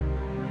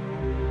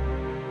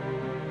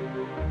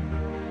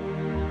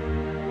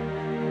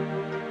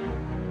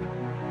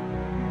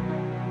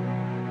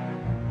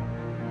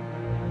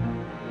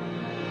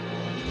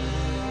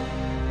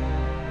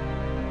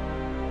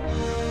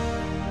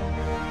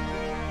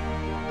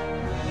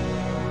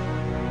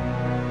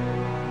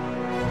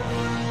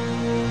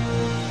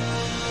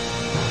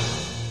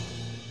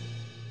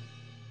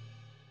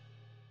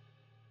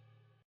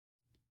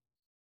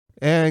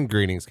And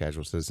greetings,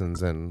 casual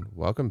citizens, and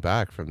welcome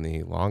back from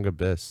the long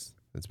abyss.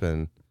 It's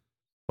been,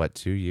 what,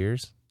 2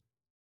 years?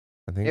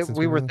 I think since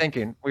We were we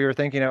thinking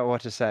out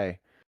what to say.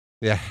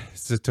 Yeah,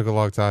 it just took a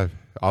long time.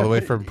 All the way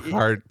from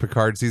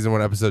Picard season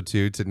 1, episode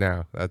 2 to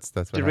now. That's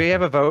what Did we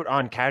have happened. a vote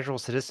on casual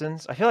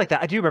citizens? I feel like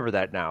that. I do remember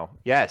that now.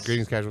 Yes.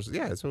 Greetings, casual.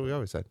 Yeah, that's what we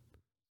always said.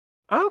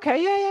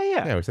 Okay.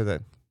 Yeah. Yeah, we said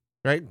that.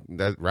 Right?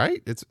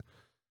 Right?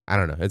 I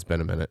don't know. It's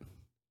been a minute.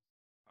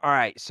 All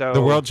right. So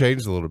The world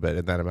changed a little bit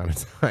in that amount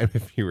of time,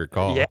 if you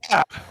recall.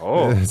 Yeah.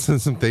 Oh.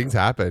 Some things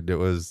happened. It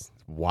was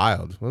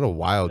wild. What a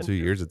wild 2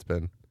 years it's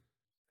been.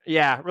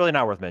 Yeah. Really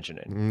not worth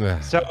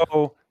mentioning.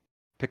 So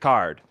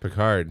Picard.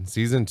 Picard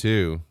season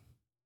 2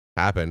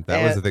 happened.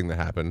 That was the thing that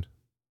happened.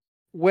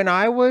 When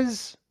I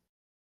was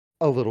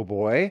a little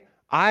boy,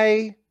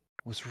 I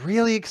was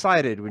really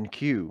excited when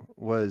Q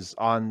was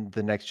on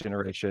the Next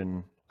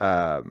Generation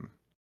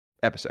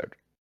episode,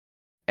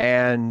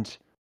 and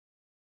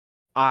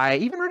I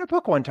even read a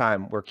book one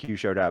time where Q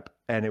showed up,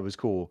 and it was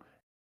cool.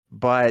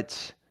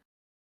 But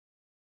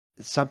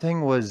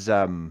something was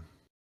I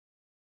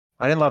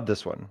didn't love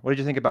this one. What did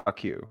you think about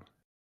Q?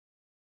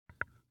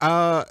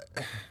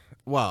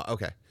 Well,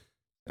 okay.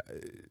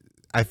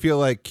 I feel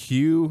like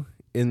Q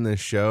in the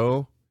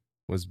show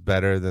was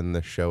better than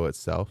the show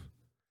itself.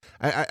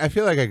 I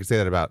feel like I could say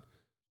that about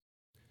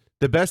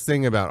the best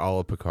thing about all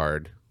of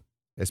Picard,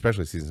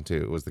 especially season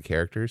 2, was the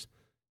characters.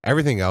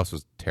 Everything else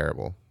was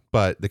terrible,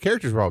 but the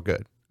characters were all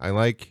good. I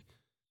like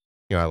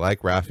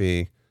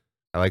Raffi.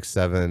 I like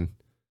Seven.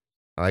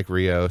 I like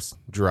Rios.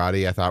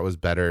 Jurati I thought was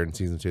better in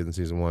season 2 than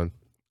season 1.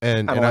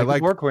 And I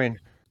like the Borg Queen.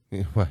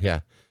 Well,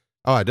 yeah.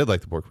 Oh, I did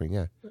like the Borg Queen,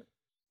 yeah.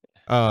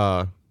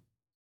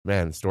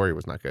 Man, the story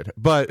was not good.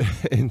 But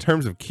in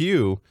terms of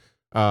Q,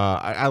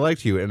 I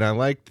liked Q, and I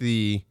liked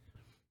this.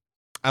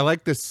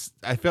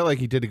 I felt like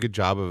he did a good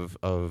job of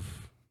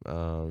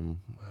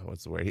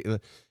what's the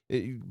word?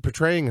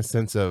 Portraying a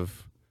sense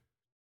of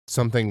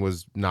something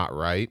was not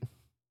right.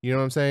 You know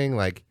what I'm saying?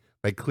 Like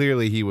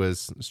clearly he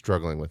was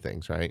struggling with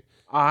things, right?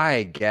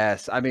 I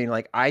guess. I mean,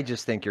 like, I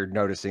just think you're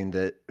noticing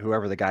that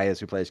whoever the guy is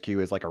who plays Q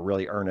is like a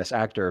really earnest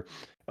actor.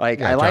 Like,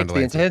 Yeah, I John liked the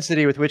Delancey.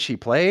 intensity with which he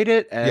played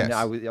it, and Yes.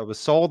 I was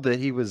sold that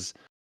he was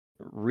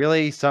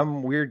really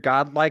some weird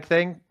godlike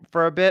thing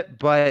for a bit.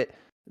 But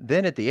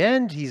then at the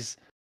end,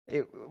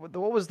 what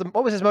was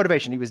his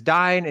motivation? He was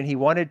dying, and he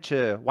wanted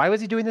to. Why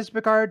was he doing this,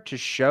 Picard? To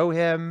show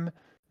him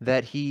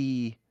that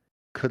he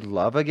could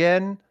love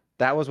again.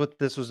 That was what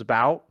this was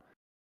about.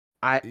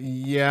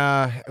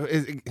 Yeah,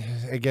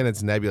 again,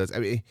 it's nebulous. I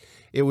mean,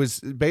 it was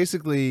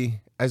basically,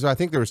 so I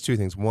think there was two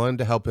things. One,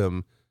 to help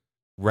him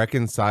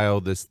reconcile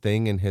this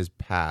thing in his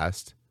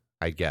past,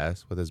 I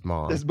guess, with his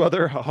mom. His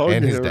mother hung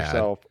and his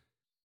herself.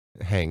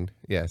 Dad. Hanged,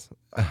 yes.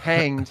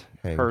 Hanged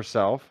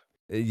herself.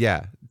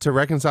 Yeah, to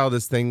reconcile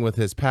this thing with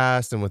his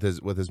past and with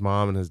his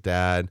mom and his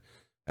dad,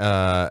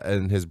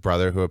 and his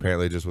brother, who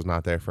apparently just was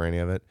not there for any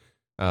of it.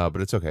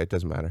 But it's okay; it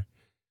doesn't matter.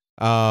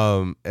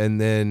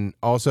 And then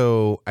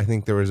also I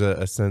think there was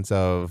a sense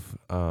of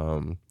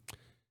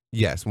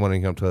yes,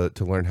 wanting him to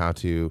learn how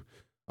to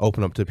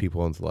open up to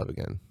people and to love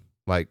again,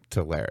 like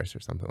to Laris or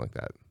something like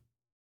that.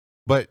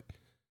 But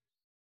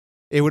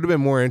it would have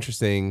been more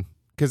interesting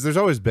because there's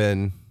always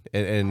been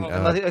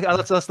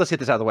let's get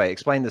this out of the way.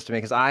 Explain this to me,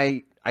 because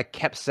I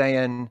kept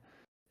saying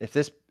if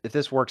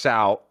this works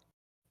out,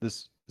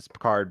 this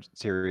Picard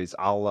series,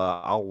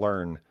 I'll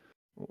learn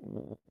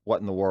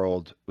what in the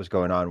world was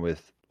going on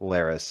with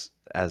Laris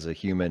as a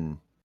human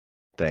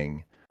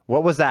thing.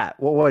 What was that?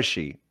 What was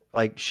she?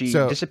 Like, she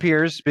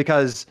disappears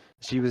because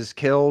she was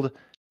killed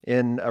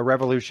in a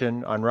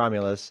revolution on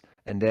Romulus,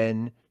 and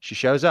then she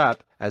shows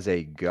up as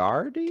a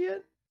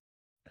guardian?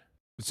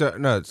 So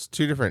no, it's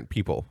two different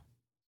people.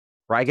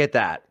 Right, I get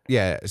that.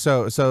 Yeah.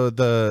 So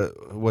the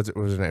was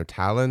her name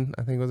Talon?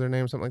 I think was her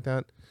name, something like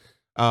that.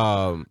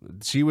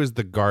 She was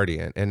the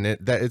guardian, and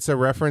it's a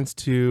reference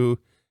to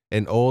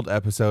an old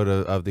episode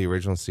of the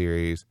original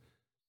series.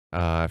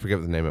 I forget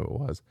what the name of it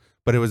was,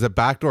 but it was a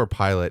backdoor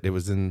pilot. It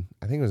was I think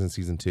it was in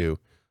season 2,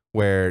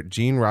 where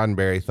Gene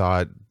Roddenberry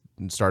thought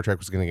Star Trek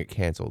was going to get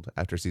canceled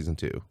after season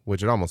 2,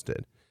 which it almost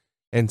did.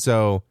 And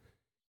so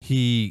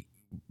he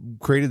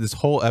created this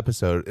whole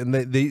episode, and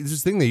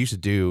this thing they used to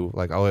do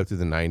like all the way up through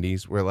the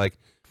 90s, where like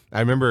I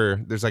remember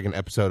there's like an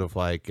episode of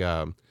like,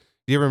 do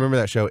you ever remember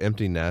that show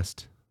Empty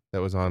Nest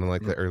that was on in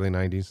like the early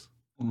 90s?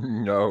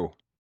 No.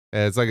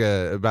 And it's like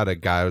about a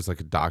guy who was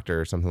like a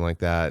doctor or something like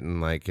that,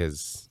 and like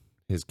his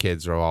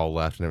kids are all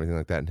left and everything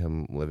like that, and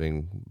him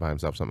living by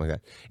himself, something like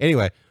that.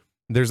 Anyway,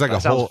 there's like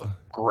that a whole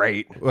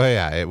great. Well,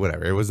 yeah,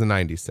 whatever. It was a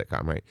 90s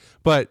sitcom, right?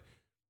 But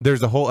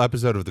there's a whole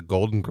episode of The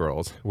Golden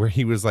Girls where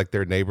he was like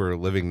their neighbor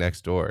living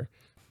next door,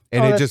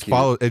 and it just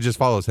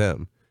follows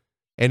him.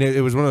 And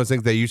it was one of those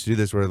things they used to do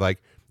this where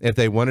like if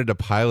they wanted to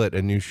pilot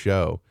a new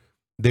show,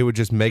 they would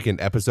just make an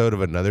episode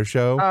of another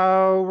show.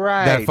 Oh,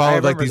 right. That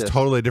followed like these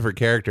totally different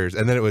characters,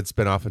 and then it would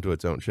spin off into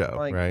its own show,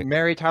 like right?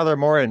 Mary Tyler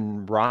Moore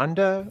and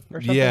Rhonda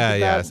or something.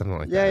 Yeah, something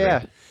like that. Yeah.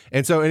 Right?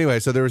 And so anyway,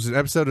 so there was an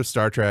episode of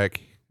Star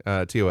Trek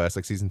TOS,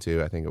 like season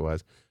 2, I think it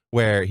was,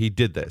 where he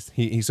did this.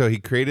 He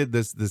created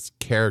this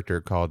character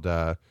called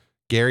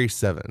Gary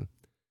Seven,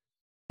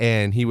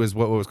 and he was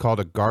what was called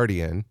a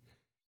guardian.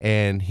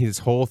 And his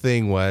whole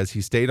thing was he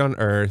stayed on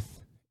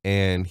Earth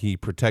and he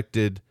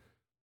protected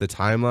the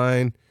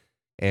timeline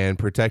and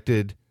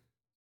protected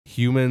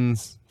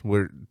humans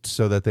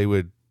so that they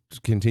would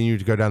continue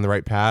to go down the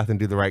right path and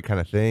do the right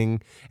kind of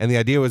thing. And the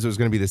idea was it was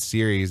going to be this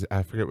series.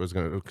 I forget what it was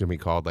going to be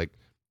called, like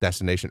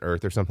Destination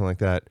Earth or something like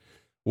that,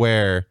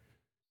 where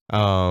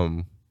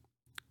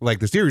like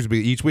the series would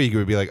be each week it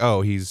would be like,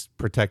 oh, he's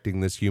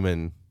protecting this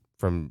human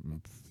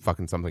from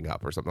fucking something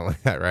up or something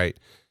like that, right?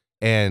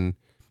 And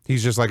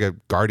he's just like a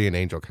guardian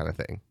angel kind of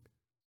thing.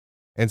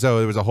 And so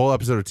there was a whole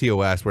episode of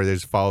TOS where they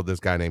just followed this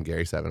guy named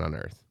Gary Seven on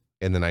Earth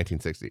in the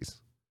 1960s.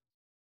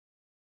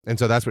 And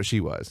so that's what she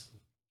was.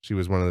 She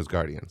was one of those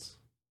guardians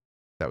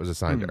that was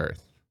assigned to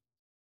Earth.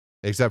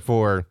 Except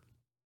for,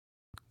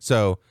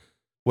 so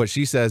what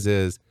she says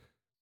is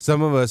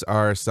some of us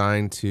are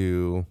assigned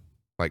to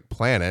like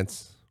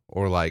planets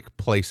or like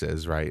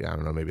places, right? I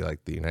don't know, maybe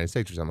like the United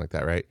States or something like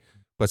that, right?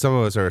 But some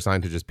of us are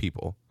assigned to just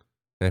people.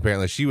 And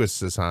apparently she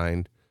was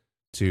assigned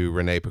to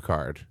Renee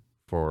Picard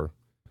for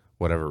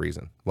whatever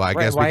reason. Well, I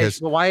guess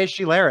because why is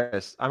she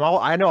Laris?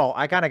 I know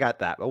I kind of got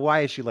that, but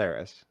why is she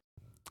Laris?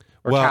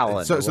 Or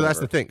Talon, so that's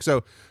the thing.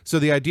 So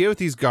the idea with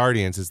these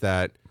guardians is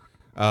that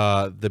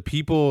the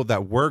people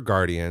that were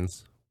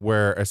guardians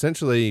were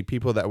essentially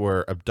people that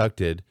were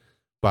abducted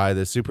by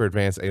the super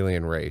advanced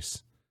alien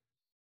race,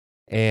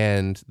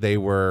 and they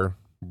were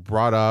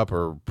brought up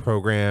or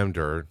programmed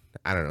or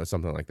I don't know,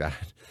 something like that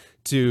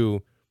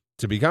to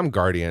become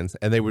guardians,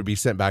 and they would be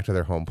sent back to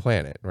their home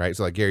planet, right?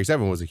 So like Gary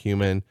Seven was a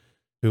human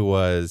who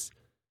was,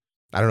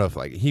 I don't know if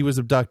like he was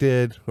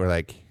abducted or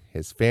like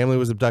his family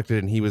was abducted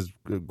and he was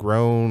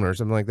grown or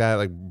something like that,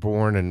 like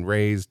born and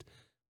raised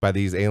by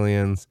these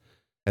aliens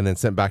and then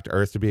sent back to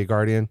Earth to be a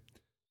guardian.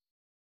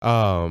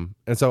 And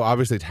so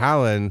obviously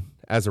Talon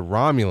as a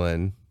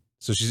Romulan,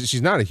 so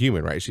she's not a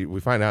human, right? We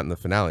find out in the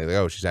finale, like,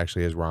 oh, she's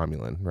actually is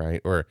Romulan,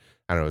 right? Or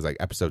I don't know, it was like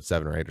episode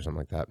 7 or 8 or something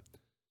like that.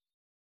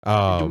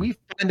 Do we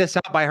find this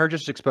out by her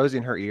just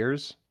exposing her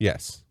ears?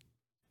 Yes.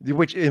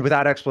 Which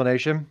without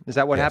explanation? Is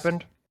that what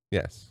happened?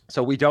 Yes.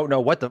 So we don't know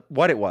what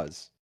it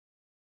was.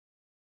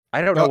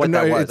 I don't know what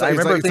that was. I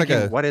remember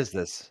thinking, what is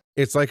this?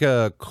 It's like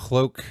a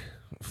cloak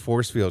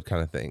force field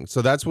kind of thing.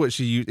 So that's what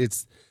she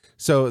used.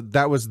 So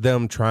that was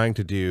them trying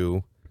to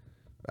do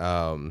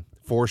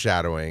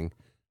foreshadowing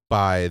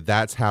by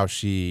that's how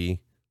she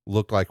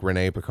looked like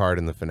Renee Picard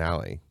in the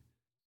finale.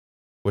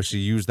 Was she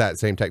used that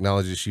same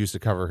technology she used to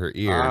cover her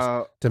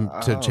ears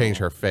to change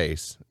her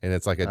face, and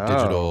it's like a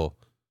digital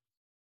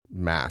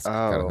mask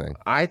kind of thing.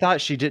 I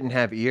thought she didn't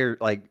have ear.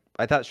 Like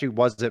I thought she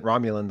wasn't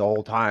Romulan the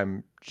whole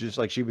time. Just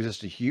like she was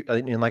just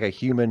in like a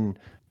human,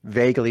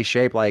 vaguely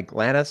shaped like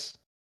Laris,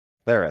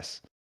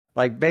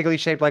 like vaguely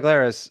shaped like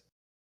Laris.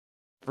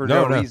 For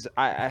no reason.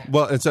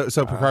 Well, and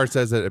so Picard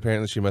says that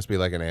apparently she must be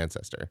like an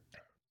ancestor,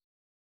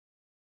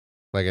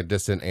 like a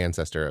distant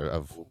ancestor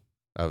of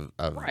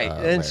right.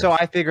 And so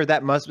I figured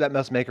that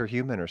must make her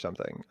human or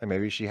something. Like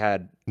maybe she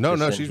had no,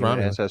 she's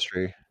Romulan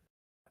ancestry.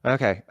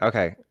 Okay.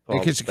 Well,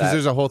 because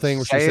there's a whole thing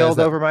where she sailed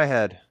says over my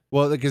head.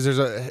 Well, because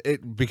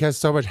because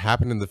so much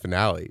happened in the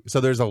finale.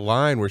 So there's a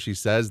line where she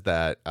says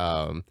that,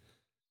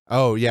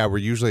 oh yeah, we're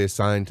usually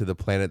assigned to the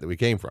planet that we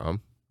came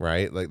from,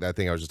 right? Like that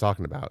thing I was just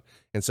talking about.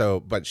 And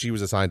so, but she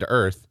was assigned to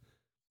Earth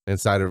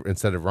instead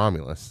of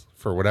Romulus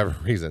for whatever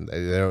reason.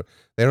 They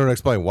don't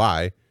explain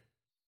why.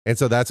 And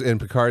so and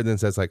Picard then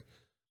says like,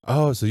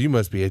 oh, so you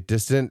must be a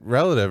distant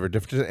relative or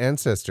different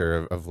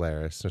ancestor of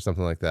Laris or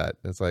something like that.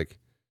 And it's like,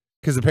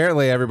 because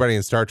apparently everybody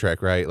in Star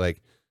Trek, right?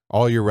 Like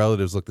all your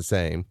relatives look the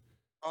same.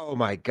 Oh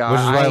my god! Which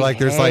is why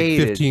there's like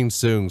 15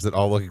 Soongs that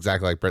all look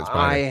exactly like Brent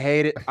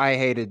Spiner. I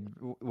hated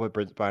what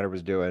Brent Spiner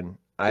was doing.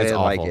 I didn't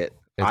like it.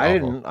 I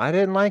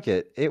didn't like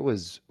it. It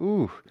was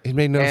It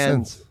made no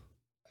sense.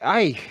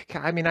 I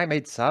mean, I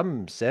made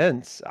some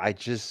sense.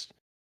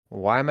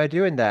 Why am I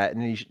doing that?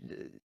 And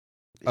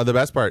the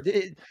best part,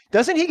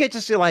 doesn't he get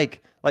just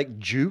like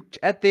juked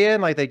at the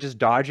end? Like they just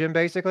dodge him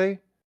basically.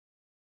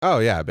 Oh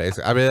yeah,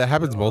 basically. I mean, it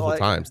happens multiple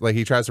times. Like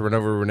he tries to run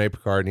over Renee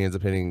Picard, and he ends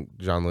up hitting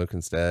Jean-Luc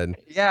instead.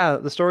 Yeah,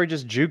 the story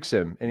just jukes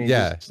him, and he's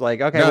just like,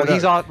 okay,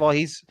 he's on. Well,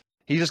 he's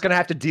just gonna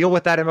have to deal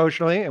with that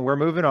emotionally, and we're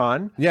moving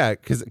on. Yeah,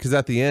 because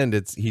at the end,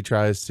 he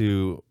tries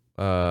to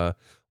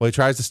he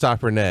tries to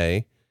stop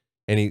Renee,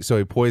 and he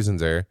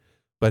poisons her,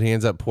 but he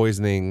ends up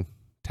poisoning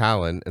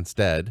Talon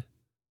instead,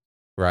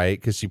 right?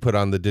 Because she put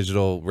on the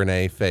digital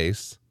Renee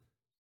face,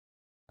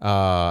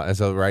 and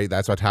so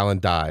that's why Talon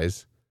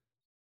dies.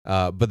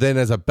 But then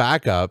as a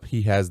backup,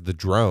 he has the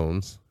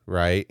drones,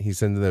 right? He's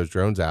sending those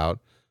drones out.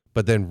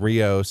 But then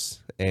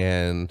Rios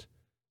and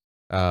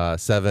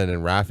Seven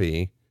and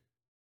Raffi,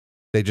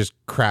 they just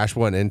crash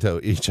one into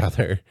each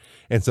other.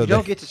 And so you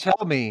don't get to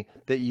tell me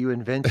that you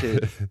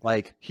invented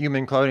like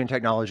human cloning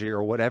technology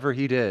or whatever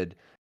he did,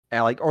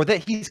 and or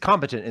that he's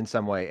competent in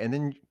some way, and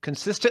then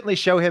consistently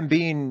show him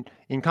being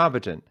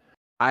incompetent.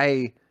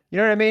 You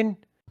know what I mean?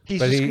 He's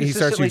But just he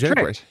starts consistently using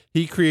tricked.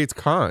 He creates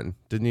Khan.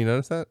 Didn't you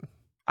notice that?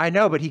 I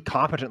know, but he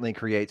competently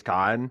creates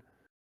Khan.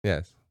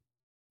 Yes.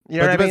 You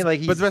know what I mean?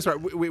 Like But the best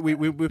part,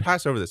 we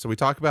passed over this. So we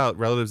talk about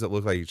relatives that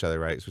look like each other,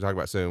 right? So we talk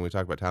about Soong, we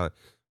talk about talent.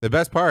 The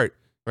best part,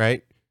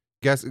 right?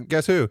 Guess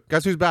who?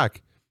 Guess who's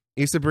back?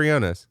 Issa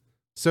Briones,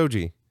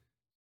 Soji.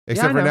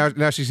 Except for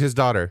now she's his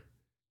daughter.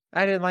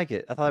 I didn't like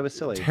it. I thought it was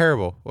silly.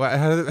 Terrible.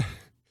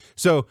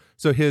 So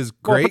his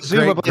great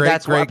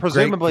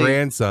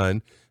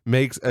grandson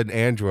makes an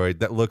android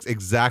that looks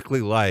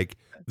exactly like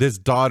this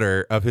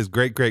daughter of his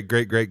great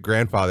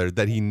grandfather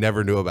that he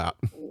never knew about.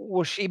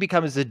 Well, she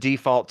becomes the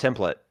default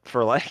template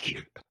for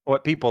like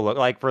what people look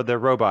like for the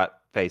robot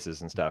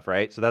faces and stuff,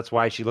 right? So that's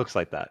why she looks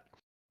like that.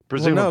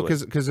 Presumably. Well, no,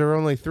 because there are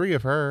only 3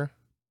 of her.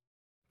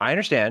 I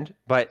understand,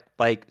 but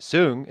like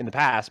Soong in the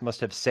past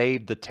must have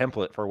saved the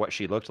template for what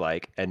she looked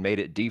like and made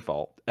it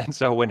default. And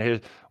so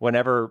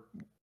whoever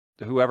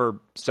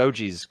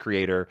Soji's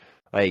creator,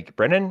 like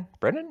Brendan,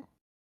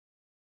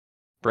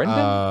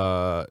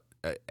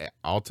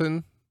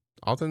 Alton.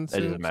 It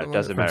doesn't matter.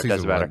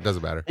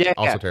 Doesn't matter. Yeah,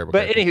 also terrible.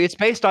 But anyway,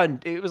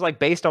 it was like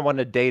based on one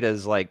of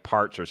Data's like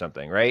parts or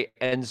something, right?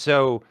 And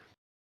so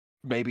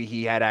maybe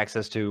he had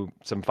access to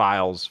some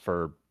files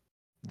for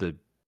the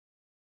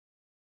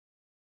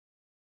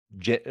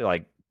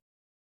like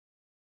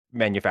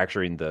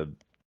manufacturing the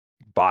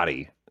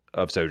body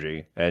of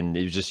Soji, and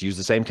you just use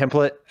the same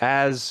template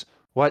as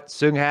what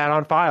Soong had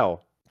on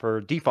file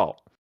for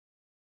default.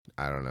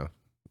 I don't know.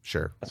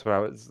 Sure. That's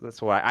why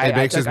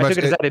I took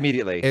it as that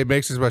immediately. It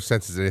makes as much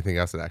sense as anything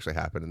else that actually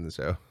happened in the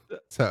show.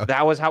 So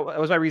that was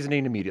my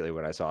reasoning immediately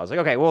when I saw it. I was like,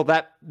 okay, well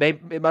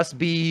it must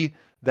be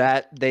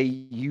that they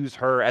use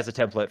her as a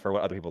template for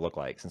what other people look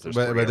like. Since there's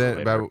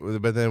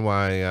but then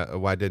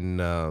why didn't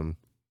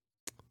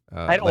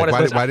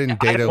why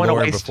didn't Data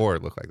Lauren before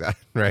look like that?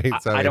 Right.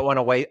 So I don't want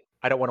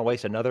to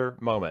waste another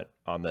moment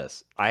on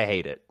this. I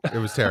hate it. It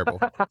was terrible.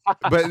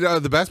 But no,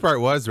 the best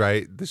part was,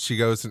 right, she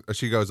goes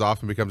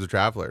off and becomes a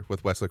traveler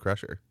with Wesley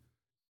Crusher.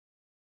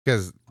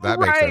 Because that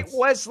makes sense.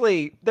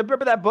 Wesley.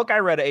 Remember that book I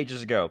read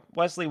ages ago?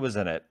 Wesley was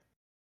in it.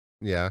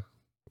 Yeah.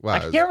 Wow. I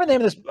can't remember the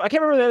name of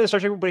the Star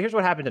Trek, but here's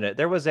what happened in it.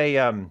 There was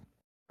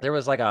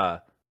like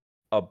a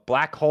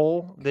black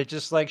hole that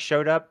just like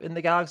showed up in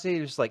the galaxy.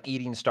 It was like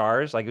eating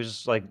stars. Like it was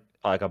just like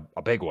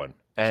a big one.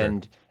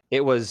 And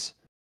it was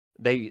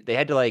they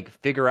had to like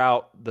figure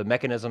out the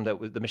mechanism that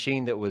was the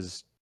machine that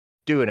was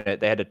doing it.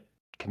 They had to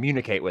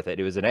communicate with it.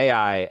 It was an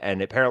AI,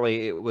 and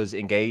apparently it was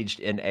engaged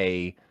in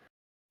a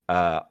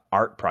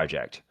art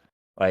project.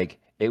 Like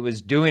it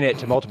was doing it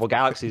to multiple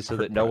galaxies so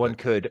that no one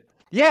could.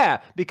 Yeah,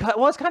 because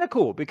it's kind of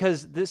cool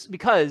because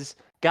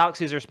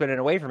galaxies are spinning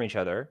away from each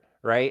other,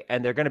 right?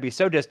 And they're going to be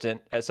so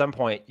distant at some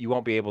point you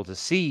won't be able to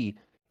see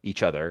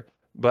each other.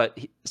 But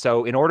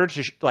so in order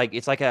to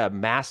it's like a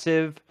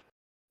massive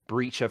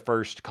breach of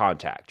first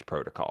contact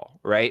protocol,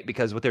 right?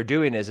 Because what they're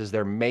doing is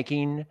they're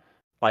making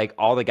like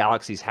all the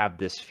galaxies have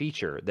this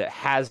feature that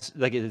has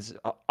like it is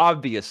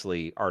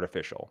obviously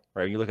artificial,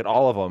 right? You look at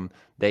all of them,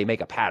 they make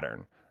a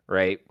pattern,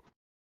 right?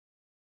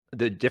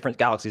 The different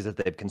galaxies that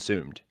they've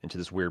consumed into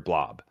this weird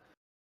blob.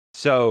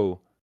 So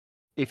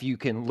if you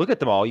can look at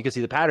them all, you can see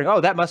the pattern. Oh,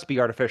 that must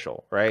be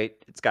artificial, right?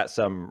 It's got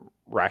some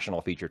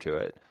rational feature to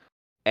it.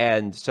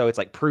 And so it's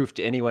like proof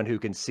to anyone who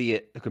can see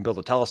it, who can build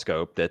a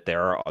telescope, that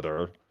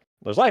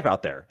there's life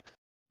out there.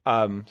 So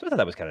I thought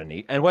that was kind of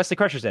neat. And Wesley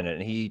Crusher's in it,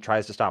 and he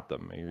tries to stop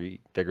them.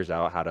 He figures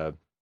out how to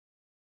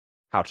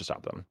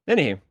stop them.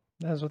 Anyway,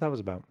 that's what that was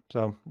about.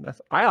 So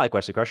I like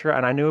Wesley Crusher,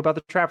 and I knew about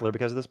the Traveler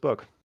because of this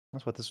book.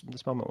 That's what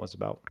this moment was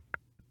about.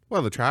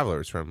 Well, the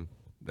Traveler is from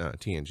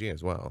TNG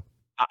as well.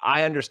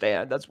 I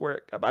understand. That's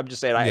where I'm just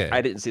saying.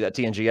 I didn't see that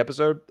TNG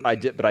episode. I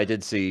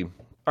did see,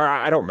 or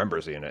I don't remember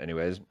seeing it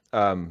anyways.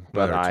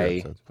 But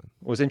I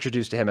was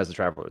introduced to him as the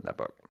Traveler in that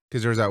book.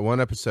 Because there was that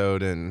one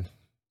episode, and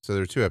so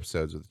there are 2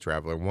 episodes of the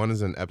Traveler. One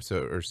is an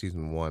episode or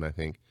season 1, I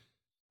think.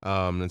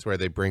 It's where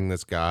they bring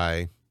this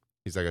guy.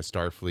 He's like a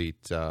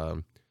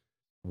Starfleet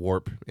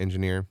warp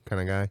engineer kind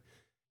of guy,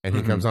 and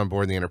he comes on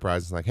board the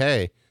Enterprise. And is like,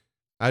 hey,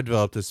 I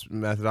developed this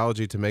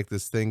methodology to make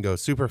this thing go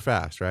super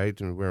fast, right?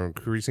 And we're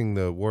increasing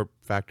the warp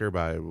factor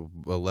by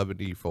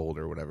 11-fold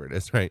or whatever it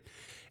is, right?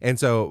 And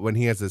so when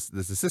he has this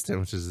assistant,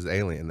 which is his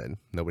alien that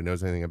nobody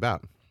knows anything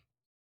about,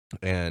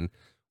 and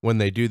when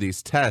they do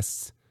these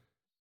tests,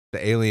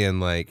 the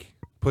alien like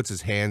puts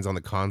his hands on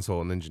the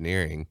console in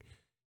engineering,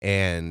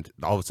 and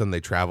all of a sudden they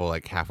travel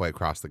like halfway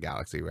across the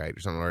galaxy, right? Or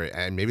something,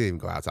 and maybe they even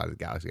go outside of the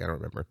galaxy. I don't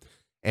remember.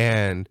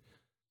 And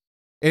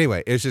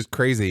anyway, it's just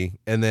crazy.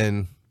 And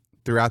then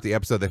throughout the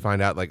episode, they find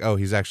out like, oh,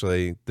 he's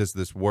actually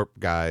this warp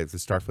guy,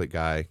 this Starfleet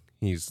guy.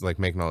 He's like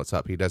making all this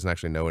up. He doesn't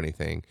actually know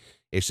anything.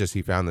 It's just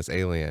he found this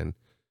alien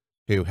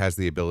who has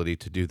the ability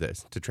to do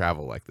this, to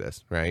travel like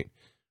this, right?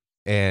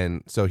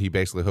 And so he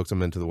basically hooks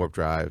him into the warp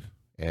drive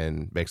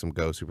and makes him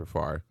go super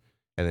far.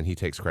 And then he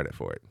takes credit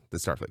for it, the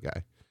Starfleet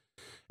guy.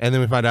 And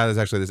then we find out there's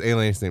actually this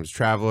alien. His name's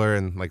Traveler.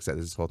 And like I said,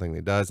 this whole thing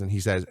he does. And he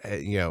says,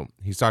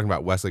 he's talking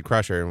about Wesley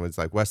Crusher. And it's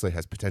like, Wesley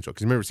has potential.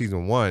 Because remember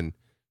season 1,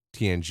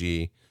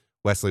 TNG,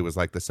 Wesley was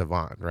like the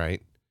savant,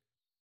 right?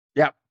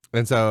 Yeah.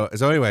 And so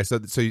anyway, so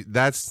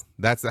that's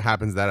that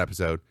happens that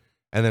episode,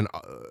 and then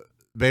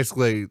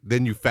basically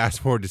then you fast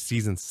forward to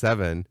season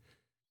 7,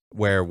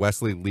 where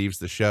Wesley leaves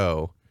the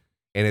show,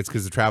 and it's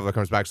because the Traveler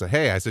comes back. So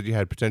hey, I said you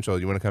had potential.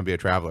 You want to come be a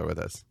Traveler with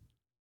us?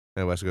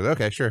 And Wesley goes,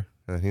 okay, sure.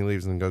 And then he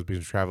leaves and goes be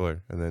a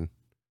Traveler, and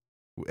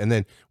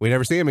then we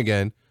never see him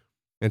again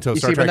until You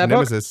Star see him in Trek that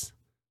book? Nemesis.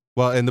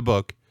 Well, in the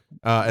book,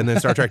 and then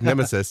Star Trek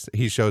Nemesis,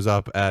 he shows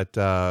up at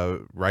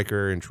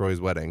Riker and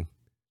Troy's wedding,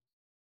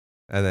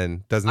 and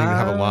then doesn't even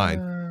have a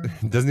line.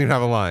 Doesn't even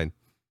have a line.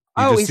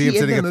 You Oh, just is see him he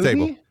in sitting the at the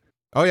table. movie?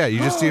 Oh yeah, you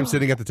just see him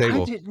sitting at the I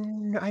table.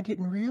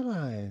 didn't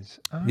realize.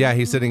 Yeah,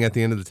 he's Oh. sitting at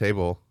the end of the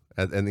table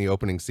in the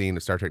opening scene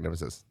of Star Trek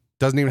Nemesis.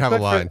 Doesn't even have a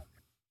line.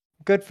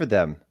 Good for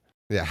them.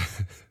 Yeah,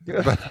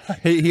 but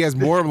he has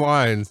more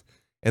lines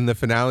in the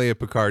finale of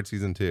Picard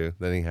season 2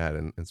 than he had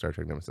in Star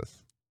Trek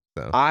Nemesis.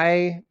 So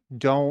I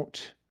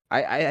don't.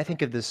 I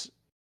think of this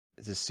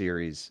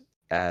series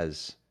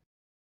as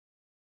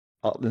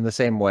in the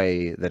same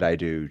way that I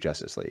do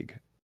Justice League.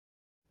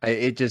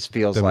 It just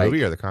feels the like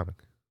movie or the comic?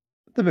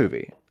 the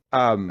movie.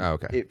 Oh,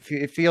 okay.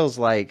 It feels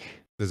like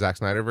The Zack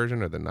Snyder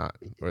version or the not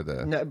or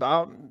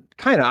the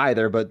kind of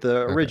either, but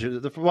the Okay. original,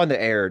 the one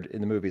that aired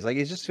in the movies, like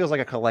it just feels like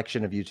a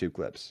collection of YouTube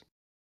clips.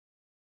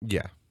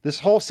 Yeah. This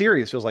whole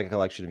series feels like a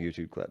collection of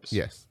YouTube clips.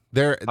 Yes.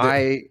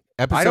 I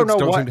episodes don't know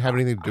don't what seem to have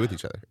anything to do with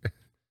each other.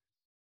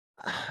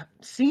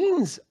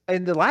 scenes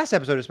in the last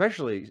episode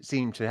especially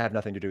seem to have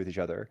nothing to do with each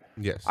other.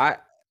 Yes.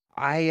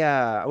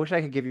 I wish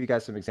I could give you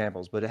guys some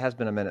examples, but it has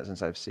been a minute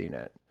since I've seen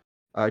it.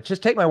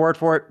 Just take my word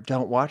for it.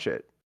 Don't watch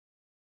it.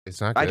 It's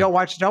not good. I don't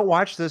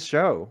watch this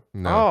show.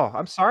 No. Oh,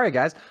 I'm sorry,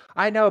 guys.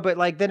 I know, but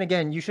like then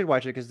again, you should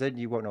watch it because then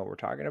you won't know what we're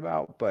talking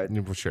about. But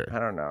For sure. I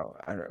don't know.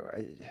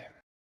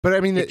 But I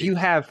mean, if you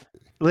have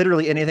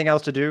literally anything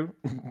else to do,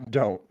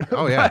 don't.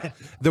 Oh yeah.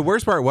 The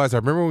worst part was I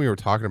remember when we were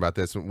talking about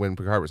this when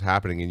Picard was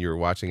happening and you were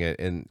watching it,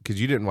 and because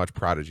you didn't watch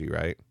Prodigy,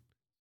 right?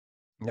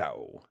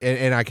 No.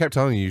 And I kept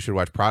telling you should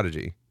watch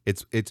Prodigy.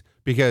 It's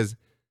because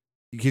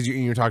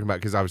you're talking about,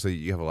 because obviously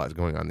you have a lot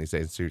going on these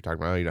days, so you're talking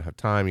about, oh, you don't have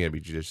time, you gotta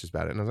be judicious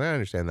about it, and I was like, I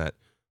understand that,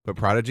 but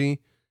Prodigy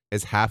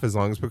is half as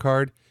long as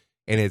Picard,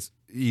 and it's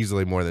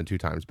easily more than 2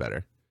 times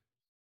better.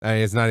 I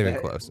mean, it's not even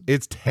close.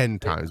 It's 10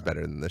 times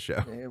better than the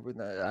show.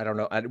 I don't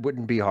know. It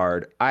wouldn't be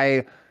hard.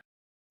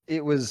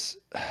 It was,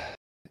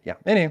 yeah.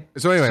 Anyway.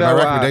 So my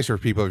recommendation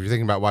for people, if you're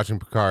thinking about watching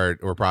Picard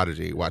or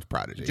Prodigy, watch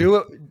Prodigy. Do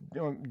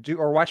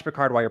or watch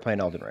Picard while you're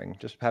playing Elden Ring.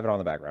 Just have it on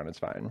the background. It's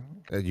fine.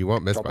 You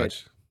won't miss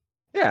much.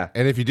 Yeah.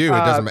 And if you do,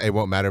 it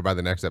won't matter by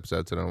the next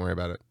episode, so don't worry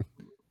about it.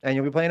 And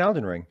you'll be playing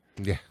Elden Ring.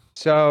 Yeah.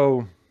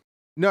 So.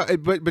 No,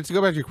 but to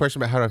go back to your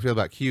question about how do I feel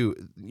about Q,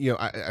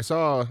 I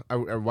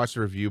watched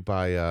a review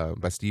by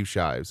Steve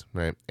Shives,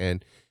 right,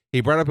 and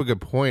he brought up a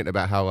good point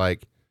about how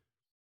like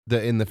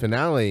in the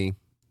finale,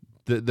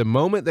 the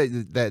moment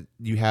that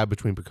you have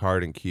between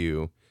Picard and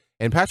Q,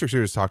 and Patrick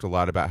Stewart has talked a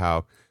lot about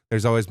how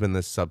there's always been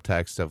this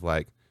subtext of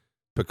like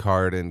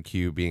Picard and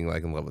Q being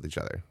like in love with each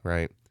other,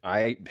 right?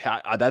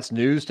 That's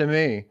news to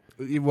me.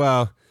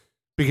 Well,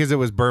 because it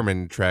was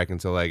Berman Trek,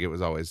 and so like it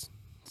was always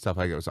stuff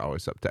like it was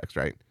always subtext,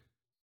 right?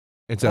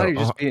 And I thought he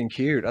was just being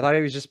cute. I thought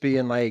he was just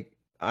being like,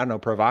 I don't know,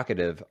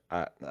 provocative.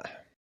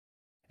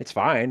 It's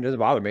fine. It doesn't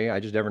bother me. I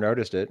just never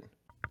noticed it.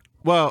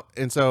 Well,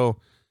 and so,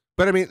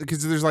 but I mean,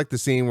 because there's like the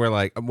scene where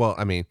like, well,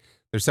 I mean,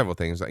 there's several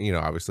things,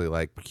 obviously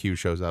like Q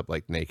shows up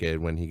like naked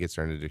when he gets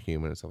turned into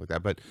human and stuff like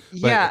that. But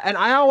yeah, and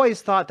I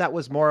always thought that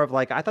was more of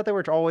like, I thought they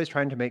were always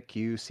trying to make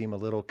Q seem a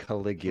little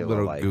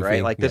Caligula, like, goofy,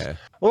 right? Like this,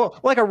 well,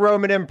 like a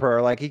Roman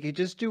emperor, like he could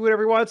just do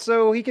whatever he wants,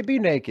 so he could be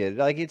naked.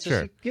 Like it's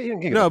sure. Just,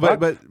 no, but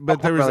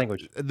there was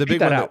the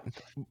big one.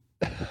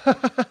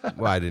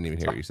 Well, I didn't even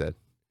hear what you said.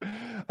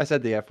 I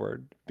said the F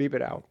word. Beep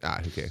it out.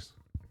 Who cares?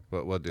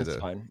 We'll do That's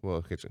fine.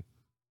 We'll kitchen.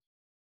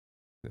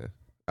 Yeah.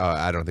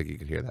 I don't think you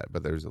could hear that,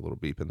 but there's a little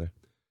beep in there.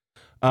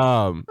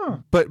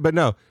 But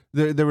no,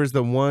 there was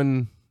the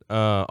one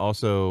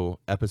also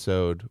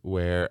episode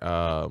where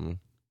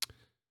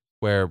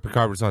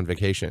Picard was on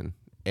vacation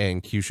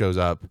and Q shows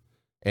up,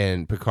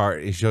 and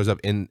he shows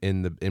up in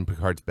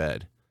Picard's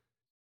bed.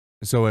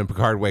 So when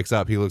Picard wakes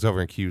up, he looks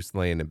over and Q's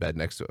laying in bed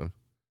next to him.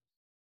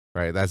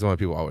 Right, that's the one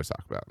people always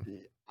talk about.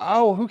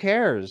 Oh, who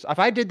cares? If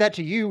I did that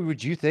to you,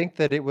 would you think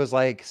that it was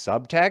like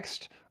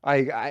subtext?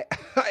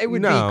 It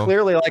would be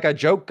clearly like a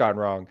joke gone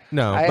wrong.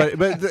 No,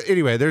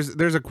 anyway,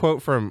 there's a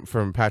quote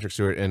from Patrick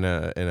Stewart in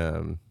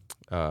an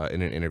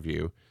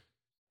interview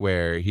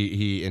where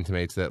he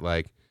intimates that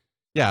like,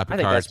 yeah,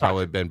 Picard's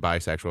probably been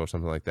bisexual or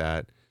something like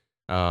that.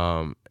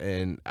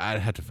 And I'd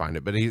have to find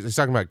it, but he's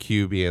talking about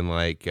Q being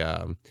like,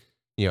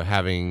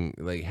 having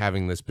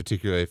this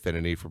particular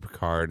affinity for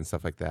Picard and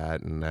stuff like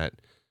that, and that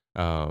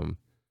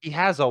he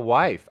has a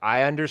wife.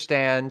 I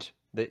understand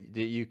that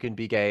you can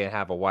be gay and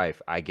have a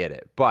wife. I get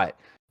it, but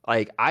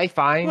like I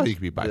find you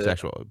can be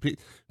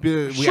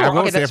bisexual. Sure, I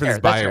won't say for this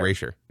bi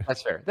erasure.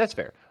 That's fair. That's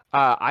fair.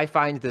 I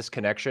find this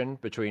connection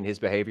between his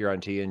behavior on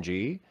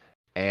TNG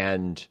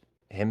and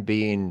him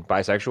being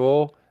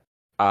bisexual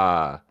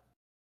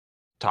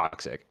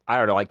toxic. I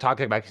don't know, like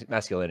toxic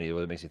masculinity is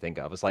what it makes you think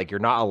of. It's like you're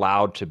not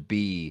allowed to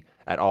be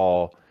at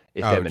all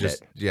effeminate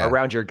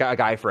around your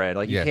guy friend.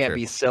 Like you can't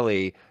be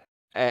silly,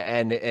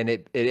 and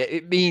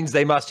it means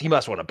he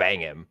must want to bang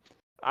him.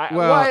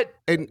 What?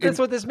 That's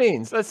what this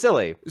means. That's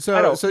silly.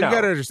 So you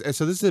gotta understand.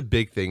 So this is a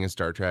big thing in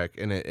Star Trek,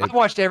 and I've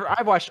watched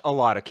a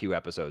lot of Q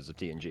episodes of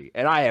TNG,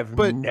 and I have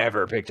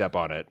never picked up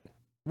on it.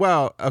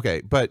 Well,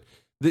 okay, but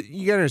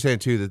you gotta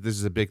understand too that this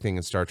is a big thing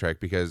in Star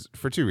Trek because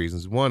for two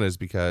reasons. One is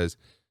because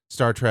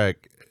Star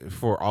Trek,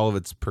 for all of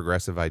its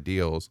progressive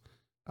ideals,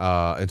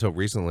 until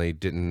recently,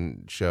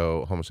 didn't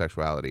show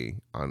homosexuality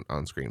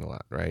on screen a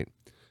lot, right?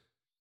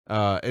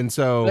 And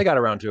so they got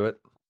around to it.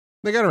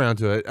 They got around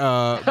to it,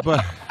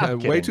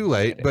 but way too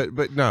late. But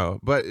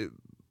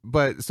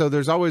so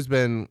there's always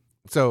been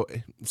so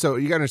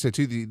you gotta understand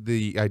too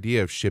the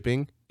idea of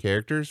shipping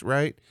characters,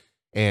 right?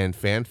 And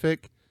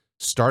fanfic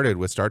started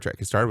with Star Trek.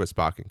 It started with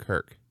Spock and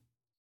Kirk,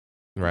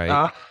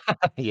 right?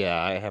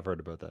 Yeah, I have heard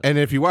about that. And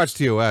if you watch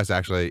TOS,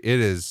 actually,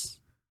 there's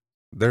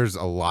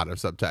a lot of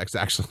subtext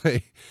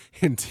actually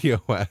in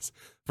TOS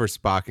for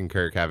Spock and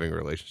Kirk having a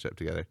relationship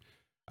together.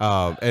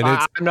 And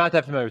I'm not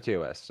that familiar with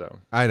TOS, so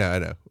I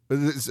know.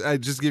 I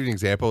just give you an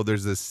example.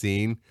 There's this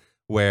scene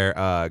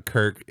where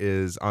Kirk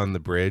is on the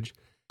bridge,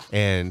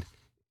 and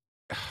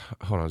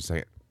hold on a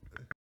second.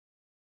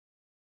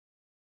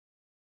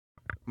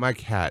 My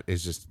cat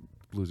is just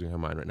losing her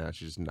mind right now.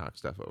 She just knocks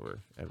stuff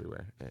over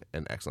everywhere,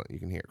 and excellent. You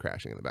can hear it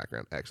crashing in the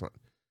background. Excellent.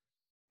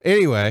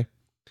 Anyway,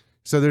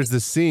 so there's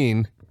this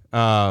scene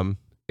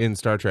in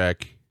Star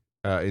Trek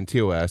in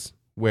TOS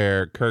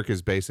where Kirk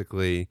is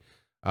basically.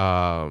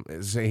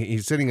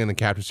 He's sitting in the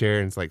captain's chair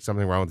and it's like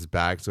something wrong with his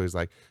back. So he's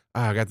like,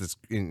 I got this.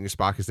 And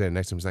Spock is standing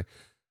next to him. He's like,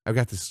 I've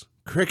got this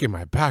crick in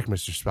my back,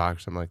 Mr. Spock, or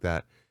something like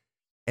that.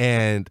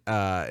 And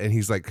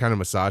he's like kind of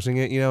massaging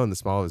it, in the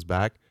small of his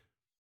back.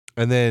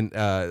 And then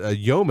a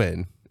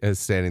yeoman is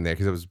standing there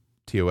because it was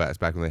TOS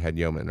back when they had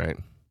yeoman, right?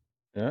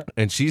 Yeah.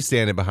 And she's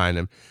standing behind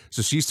him.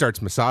 So she starts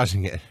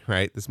massaging it,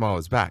 right? The small of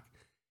his back.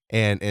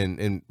 And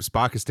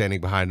Spock is standing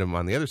behind him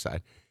on the other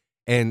side.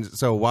 And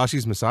so while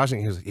she's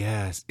massaging, he was like,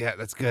 yes, yeah,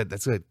 that's good.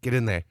 That's good. Get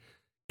in there,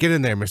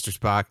 Mr.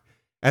 Spock.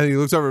 And then he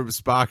looks over at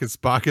Spock and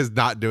Spock is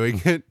not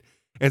doing it.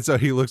 And so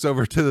he looks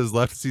over to his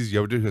left and sees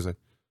Yeoman. He's like,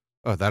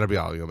 oh, that'll be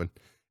all, Yeoman.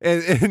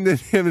 And then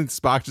him and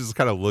Spock just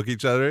kind of look at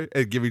each other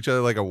and give each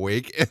other like a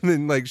wink. And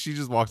then like she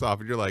just walks off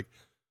and you're like,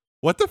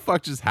 what the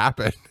fuck just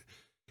happened?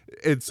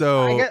 And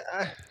so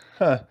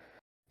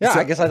yeah,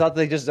 I guess I thought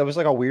that was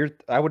like a weird.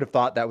 I would have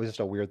thought that was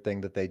just a weird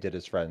thing that they did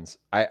as friends.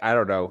 I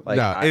don't know. Like,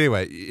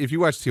 anyway, if you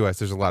watch TOS,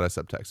 there's a lot of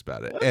subtext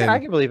about it. Okay, and I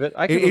can believe it.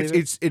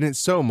 It's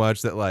so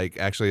much that like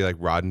actually like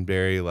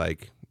Roddenberry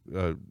like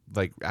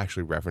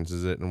actually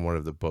references it in one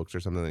of the books or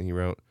something that he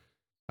wrote.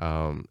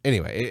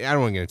 Anyway, I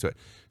don't want to get into it.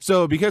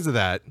 So because of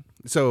that,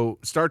 so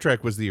Star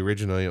Trek was the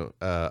original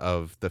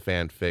of the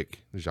fanfic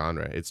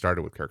genre. It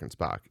started with Kirk and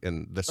Spock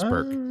and the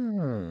Spirk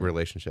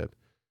relationship.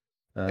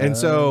 And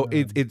so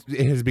it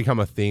has become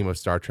a theme of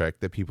Star Trek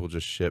that people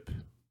just ship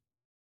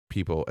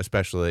people,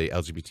 especially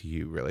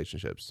LGBTQ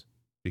relationships,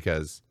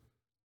 because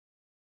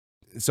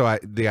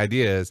the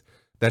idea is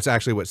that's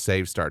actually what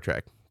saved Star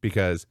Trek,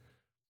 because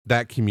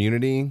that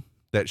community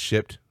that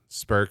shipped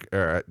Spock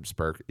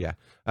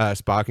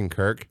and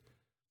Kirk,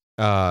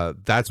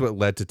 that's what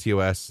led to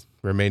TOS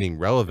remaining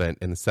relevant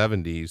in the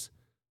 70s,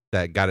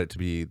 that got it to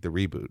be the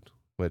reboot,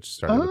 which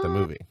started with the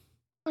movie.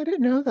 I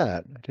didn't know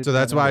that. So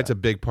that's why it's a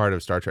big part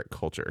of Star Trek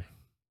culture,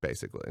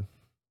 basically.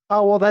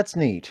 Oh, well, that's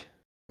neat.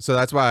 So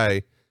that's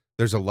why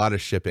there's a lot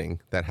of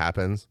shipping that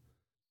happens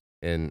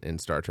in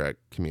Star Trek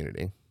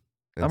community.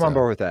 And I'm on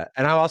board with that.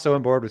 And I'm also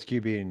on board with Q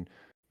being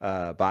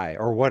bi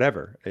or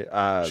whatever.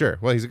 Sure.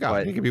 Well, he's a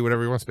guy. He can be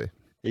whatever he wants to be.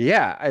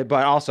 Yeah,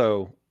 but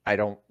also I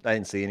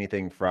didn't see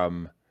anything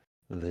from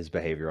his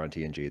behavior on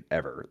TNG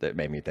ever that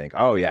made me think,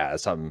 oh yeah,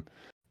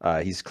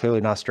 he's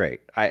clearly not straight.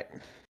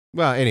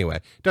 Well, anyway,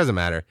 doesn't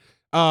matter.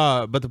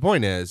 But the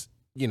point is,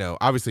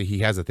 obviously he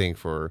has a thing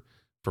for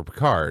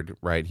Picard,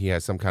 right? He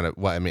has some kind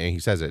of, he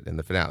says it in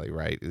the finale,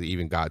 right?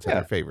 Even gods have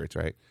their favorites,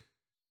 right?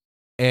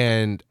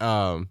 And,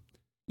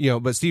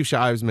 but Steve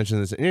Shives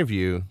mentioned this in an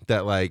interview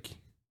that like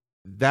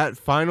that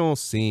final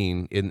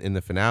scene in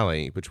the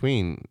finale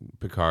between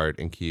Picard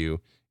and Q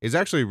is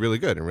actually really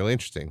good and really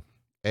interesting.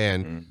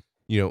 And,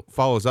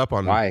 follows up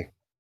on why?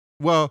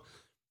 Well,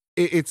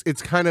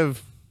 it's kind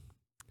of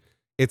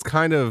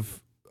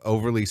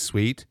overly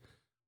sweet,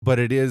 but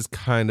it is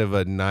kind of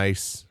a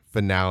nice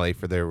finale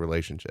for their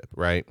relationship,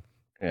 right?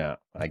 Yeah,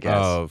 I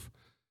guess.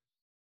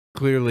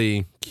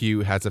 Clearly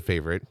Q has a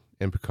favorite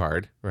in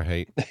Picard,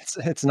 right?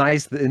 It's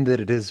nice in that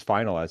it is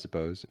final, I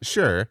suppose.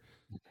 Sure.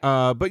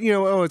 But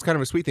it's kind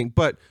of a sweet thing.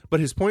 But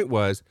his point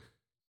was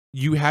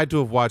you had to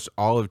have watched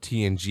all of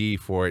TNG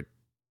for it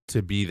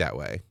to be that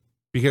way.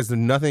 Because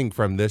nothing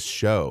from this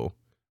show,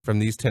 from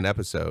these 10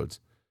 episodes,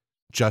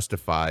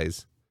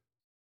 justifies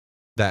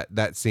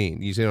that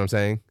scene. You see what I'm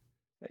saying?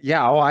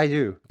 Yeah, I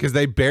do. Because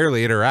they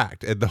barely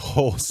interact in the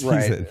whole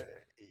season. Right.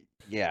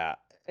 Yeah.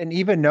 And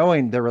even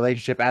knowing the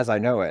relationship as I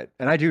know it,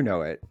 and I do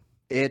know it,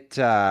 it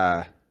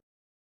I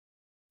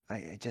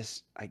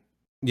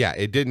Yeah,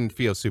 it didn't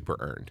feel super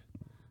earned.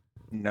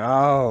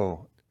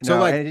 no So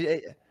no like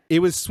and it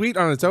was sweet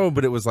on its own,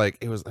 but it was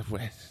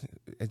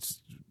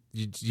it's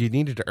you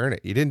needed to earn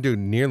it. You didn't do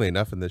nearly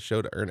enough in this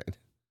show to earn it.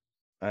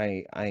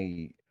 I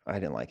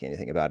didn't like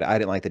anything about it. I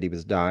didn't like that he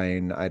was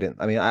dying. I didn't.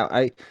 I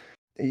mean,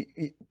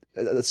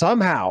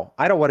 somehow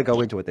I don't want to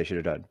go into what they should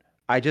have done.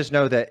 I just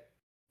know that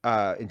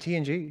in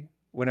TNG,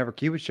 whenever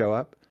Q would show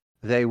up,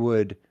 they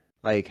would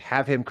like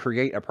have him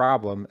create a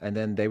problem, and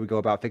then they would go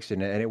about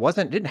fixing it.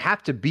 And didn't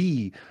have to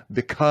be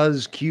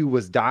because Q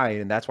was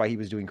dying, and that's why he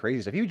was doing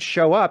crazy stuff. He would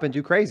show up and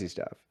do crazy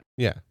stuff,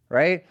 Yeah.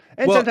 right?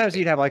 And Well, sometimes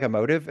he'd have like a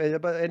motive,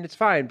 and it's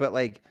fine. But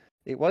like,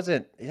 it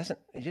wasn't. It doesn't.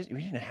 It just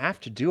we didn't have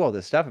to do all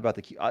this stuff about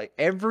the Q.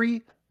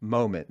 Every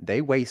moment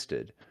they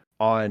wasted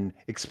on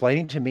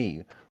explaining to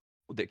me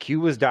that Q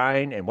was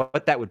dying and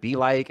what that would be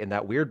like, and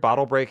that weird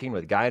bottle breaking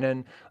with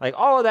Guinan, like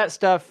all of that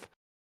stuff.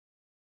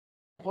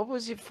 What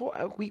was it for?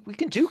 We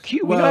can do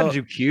Q. We know how to well,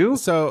 do Q.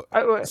 so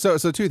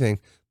two things.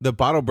 The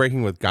bottle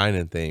breaking with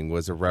Guinan thing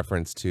was a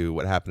reference to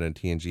what happened in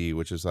TNG,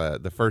 which is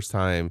the first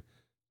time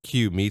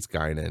Q meets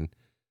Guinan.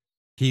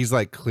 He's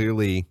like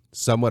clearly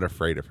somewhat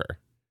afraid of her.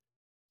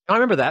 I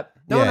remember that.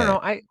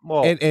 No.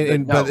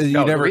 But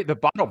you never.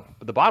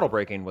 The bottle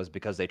breaking was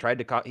because they tried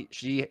to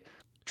she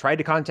tried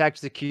to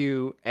contact the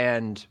Q,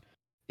 and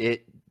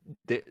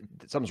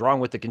something's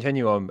wrong with the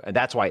continuum, and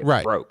that's why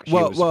it broke. She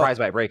was surprised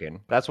by it breaking.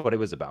 That's what it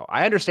was about.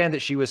 I understand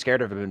that she was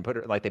scared of him and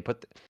they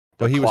put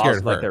the he claws, was scared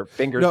of like her. Their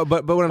fingers. No,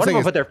 but what I'm saying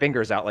is put their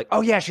fingers out, like,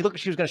 oh yeah, she was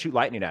going to shoot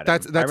lightning at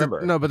him. I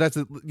remember.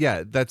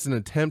 That's an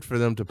attempt for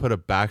them to put a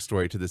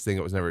backstory to this thing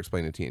that was never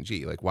explained in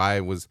TNG. Like, why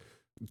was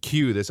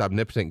Q, this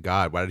omnipotent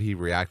god, why did he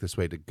react this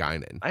way to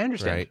Guinan? I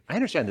understand. Right? I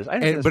understand this.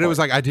 But it was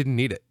like I didn't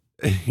need it.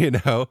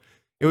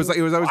 It was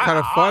always kind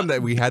of fun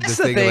that we had this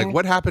thing. Like,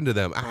 what happened to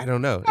them? I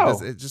don't know.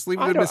 It just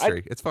leaves it a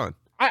mystery. It's fun.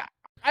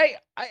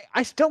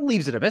 I still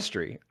leaves it a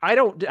mystery. I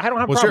don't have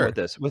a problem with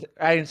this. With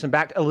adding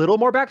a little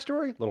more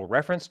backstory, a little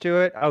reference to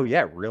it. Oh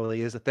yeah, it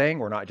really is a thing.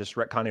 We're not just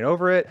retconning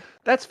over it.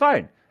 That's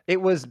fine.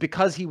 It was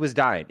because he was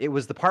dying. It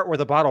was the part where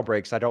the bottle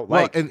breaks I don't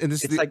like. And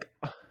this it's like,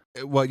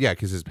 well, yeah,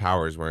 because his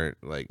powers weren't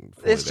like.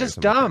 It's just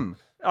dumb.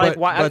 Like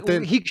why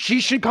she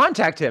should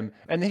contact him,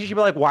 and then she should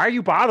be like, "Why are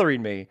you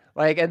bothering me?"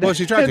 Like, and then,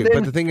 she tried to,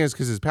 but the thing is,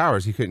 because his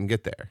powers, he couldn't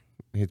get there.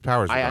 His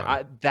powers.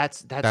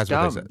 That's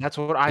dumb. That's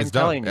what I'm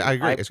telling you. I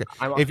agree.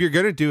 If you're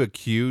gonna do a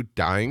Q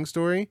dying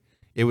story,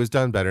 it was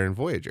done better in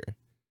Voyager.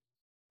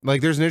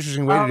 Like, there's an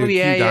interesting way to do a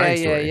Q dying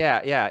story.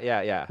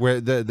 Yeah. Where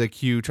the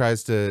Q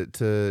tries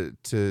to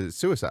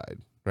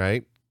suicide,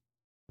 right?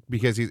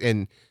 Because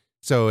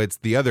so it's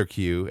the other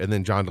Q, and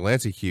then John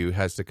Delancey Q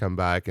has to come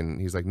back,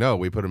 and he's like, no,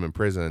 we put him in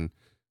prison,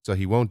 so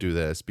he won't do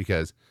this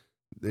because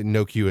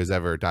no Q has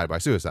ever died by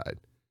suicide.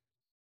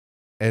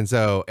 And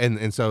so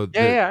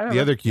the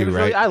other Q, right?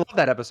 Really, I love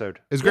that episode.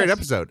 It's a great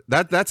episode.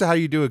 That's how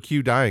you do a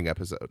Q dying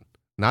episode,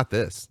 not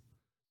this.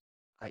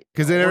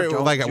 Because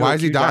why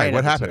is he dying?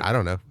 What happened? I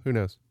don't know. Who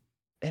knows?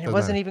 And it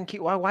wasn't even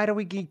Q. Why do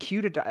we get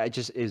Q to die?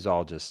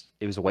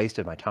 It was a waste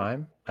of my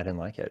time. I didn't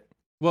like it.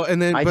 Well,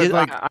 and then I'm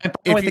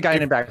fine with the guy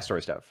in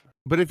backstory stuff.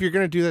 But if you're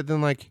gonna do that,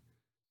 then like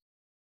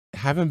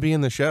have him be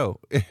in the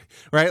show,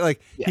 right?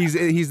 Like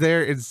he's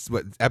there. It's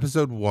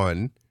episode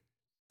 1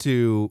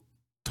 to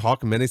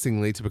talk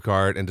menacingly to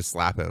Picard and to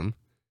slap him,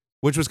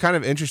 which was kind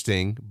of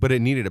interesting, but it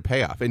needed a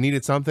payoff. It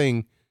needed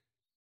something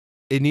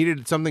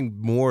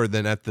more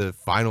than at the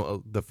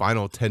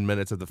final 10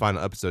 minutes of the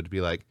final episode to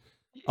be like,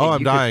 oh,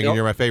 I'm dying and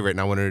you're my favorite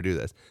and I wanted to do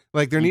this.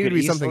 Like, there needed to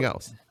be something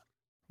else.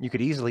 You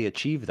could easily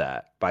achieve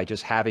that by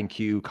just having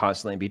Q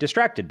constantly be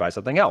distracted by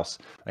something else.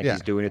 Like,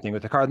 he's doing anything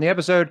with the card in the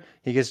episode,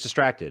 he gets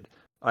distracted.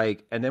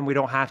 Like, and then we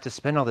don't have to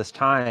spend all this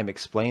time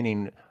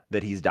explaining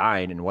that he's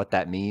dying and what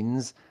that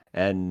means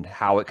and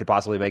how it could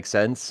possibly make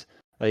sense.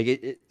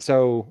 Like,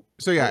 so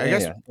yeah, I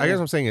guess what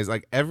I'm saying is,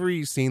 like,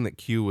 every scene that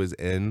Q was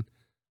in,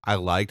 I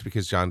liked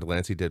because John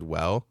Delancey did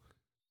well.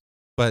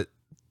 But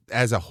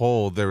as a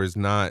whole, there was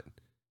not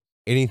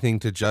anything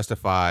to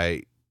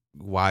justify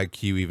why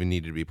Q even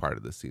needed to be part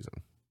of this season.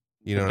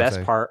 You know, the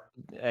best part,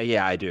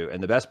 yeah, I do.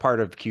 And the best part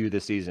of Q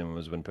this season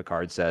was when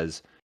Picard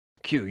says,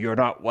 "Q, you're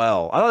not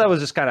well." I thought that was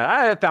just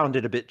I found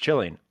it a bit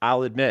chilling,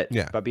 I'll admit.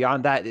 Yeah. But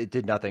beyond that, it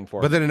did nothing for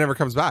me. But then it never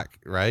comes back,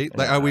 right?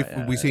 Like,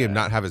 we see him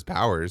not have his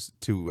powers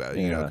to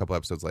a couple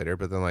episodes later.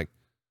 But then, like,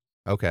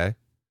 okay,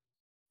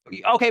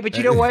 but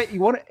you know what?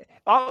 You want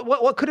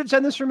what could have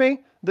done this for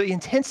me? The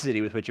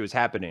intensity with which it was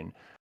happening.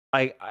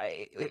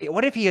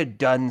 What if he had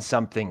done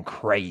something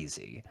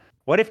crazy?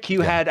 What if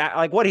Q had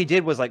what he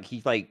did was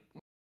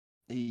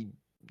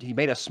he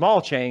made a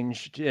small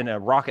change in a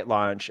rocket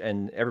launch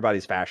and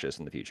everybody's fascist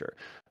in the future.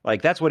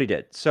 Like, that's what he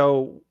did.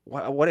 So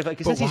what if,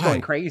 since he's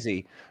going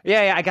crazy?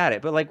 Yeah, I got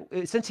it. But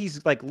since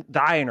he's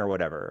dying or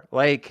whatever,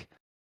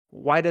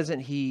 why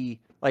doesn't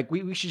he,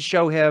 we should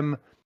show him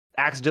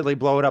accidentally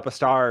blowing up a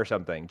star or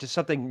something, just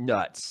something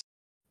nuts.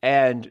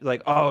 And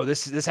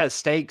this has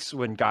stakes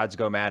when gods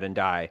go mad and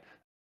die.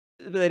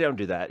 They don't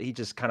do that. He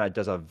just kind of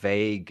does a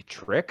vague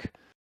trick.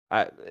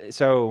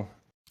 So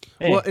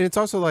Eh. Well, and it's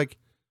also like,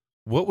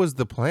 what was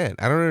the plan?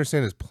 I don't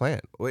understand his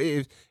plan.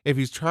 If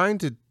he's trying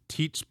to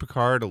teach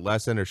Picard a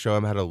lesson or show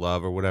him how to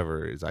love or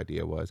whatever his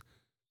idea was,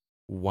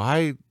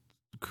 why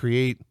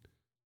create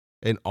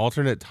an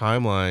alternate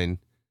timeline?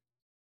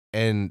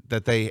 And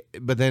that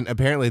but then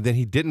apparently then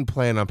he didn't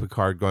plan on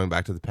Picard going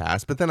back to the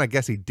past, but then I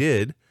guess he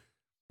did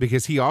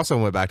because he also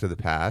went back to the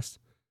past.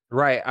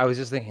 Right. I was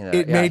just thinking that.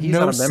 It Yeah, made he's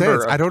no not a member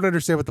sense. of. I don't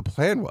understand what the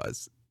plan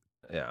was.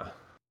 Yeah.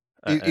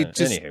 It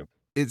just Anywho,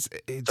 it's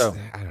So-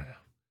 I don't know.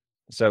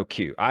 so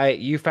cute.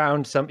 You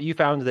found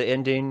the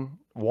ending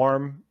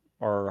warm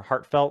or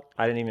heartfelt.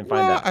 I didn't even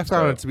find Well, that. I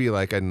found so- it to be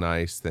like a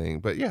nice thing,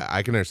 but yeah,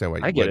 I can understand why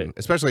you I get it. wouldn't,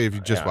 especially if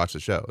you just Yeah. watch the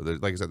show.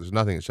 Like I said, there's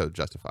nothing that should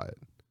justify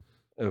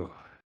it. Ooh.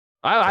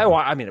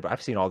 I mean, I've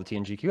seen all the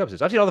TNG Q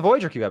episodes. I've seen all the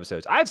Voyager Q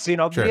episodes. I've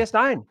seen all the Sure.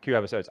 DS9 Q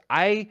episodes.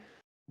 I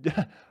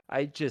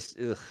just,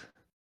 ugh.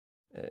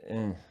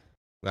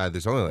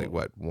 There's only like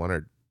what, one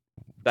or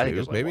I think two,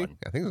 there's only maybe? one.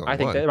 I think there's only I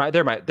think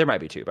one. there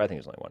might be two, but I think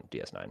there's only one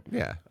DS9.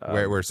 Yeah, Um,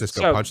 where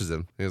Cisco so- punches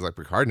him. He was like,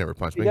 Picard never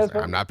punched He me. He's does like,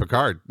 punch- I'm not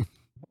Picard.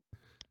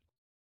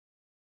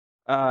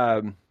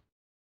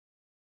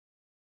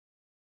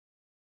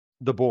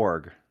 The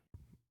Borg.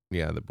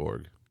 Yeah, the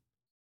Borg.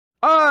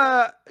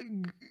 So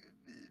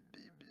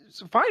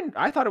fine.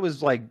 I thought it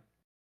was like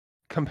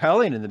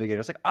compelling in the beginning.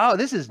 It's like, oh,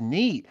 this is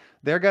neat.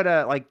 They're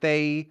gonna like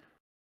they've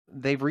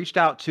reached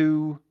out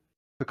to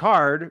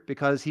Picard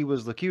because he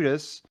was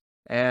Locutus,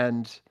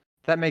 and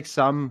that makes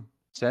some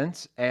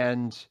sense.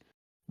 And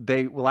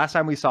last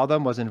time we saw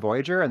them was in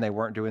Voyager, and they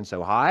weren't doing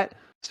so hot.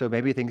 So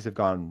maybe things have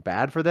gone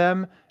bad for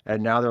them,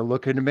 and now they're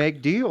looking to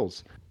make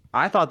deals.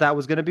 I thought that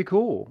was going to be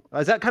cool.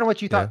 Is that kind of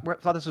what you thought?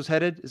 Thought this was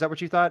headed? Is that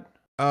what you thought?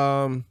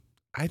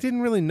 I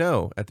didn't really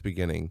know at the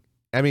beginning.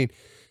 I mean,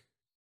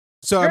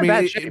 so They're I mean, in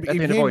bad shape at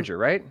the end of Voyager,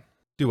 right?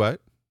 Do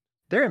what?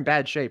 They're in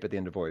bad shape at the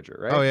end of Voyager,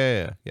 right? Oh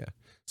yeah.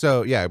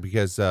 So yeah,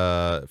 because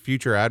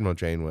future Admiral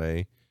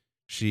Janeway,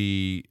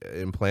 she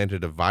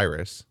implanted a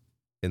virus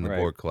in the Right.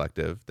 Borg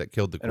collective that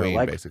killed the And her Queen,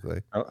 leg-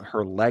 basically.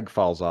 Her leg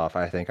falls off.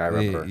 I think I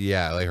remember.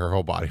 Yeah, like her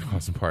whole body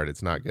falls apart.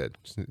 It's not good.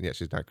 Yeah,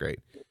 she's not great.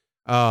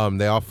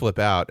 They all flip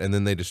out, and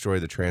then they destroy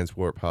the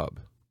transwarp hub.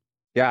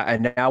 Yeah,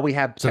 and now we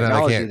have So now they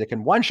technology can't- that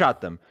can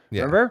one-shot them.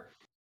 Yeah. Remember?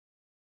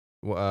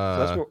 Well,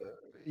 So that's what,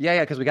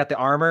 yeah, because we got the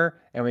armor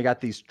and we got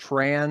these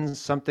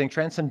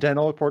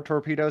transcendental port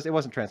torpedoes. It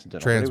wasn't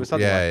transcendental. But it was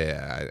something.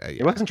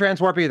 It wasn't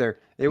transwarp either.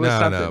 It was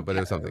something. No, but it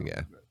was something.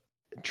 Yeah.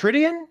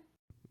 Tridian?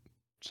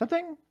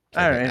 Something?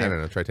 I don't know. I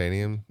don't know.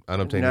 Titanium,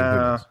 unobtainium. Who No.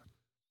 knows?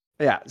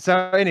 Yeah. So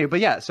anyway, but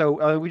yeah.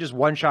 So we just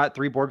one-shot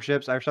 3 Borg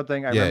ships or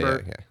something. I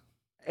remember. Yeah.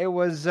 It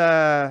was.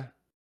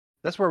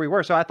 That's where we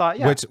were. So I thought,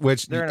 yeah.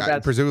 Which they're in a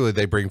bad- presumably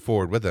they bring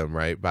forward with them,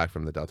 right, back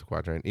from the Delta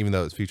Quadrant, even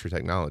though it's future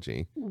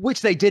technology.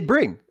 Which they did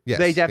bring. Yes,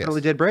 They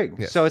definitely did bring.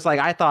 yes. So it's like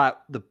I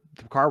thought the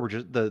car were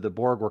just the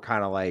Borg were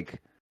kind of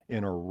like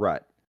in a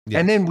rut.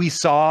 Yes. And then we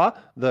saw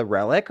the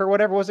relic or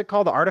whatever was it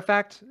called, the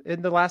artifact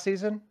in the last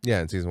season.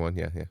 Yeah, in season 1.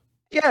 Yeah.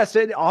 Yes,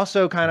 it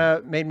also kind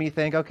of made me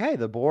think, okay,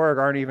 the Borg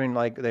aren't even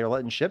like they're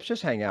letting ships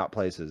just hang out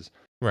places.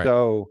 Right.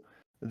 So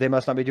they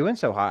must not be doing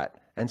so hot.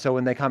 And so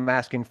when they come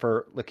asking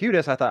for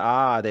Locutus, I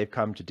thought, they've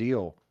come to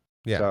deal.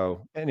 Yeah.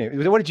 So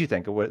anyway, what did you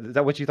think? Is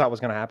that what you thought was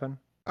going to happen?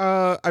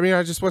 I mean,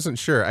 I just wasn't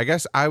sure. I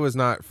guess I was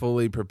not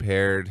fully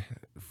prepared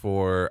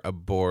for a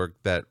Borg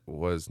that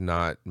was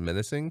not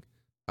menacing.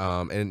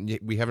 And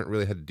we haven't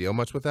really had to deal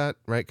much with that,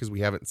 right? Because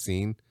we haven't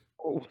seen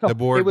the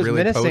Borg it was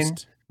really menacing.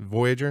 post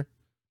Voyager.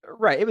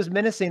 Right. It was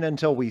menacing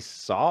until we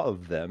saw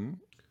of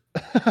them.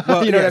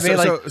 Well, you know yeah, what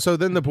I mean? so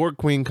then the Borg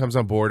Queen comes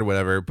on board or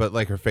whatever, but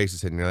like her face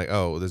is hidden. You're like,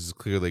 oh, this is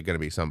clearly going to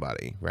be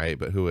somebody, right?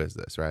 But who is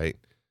this, right?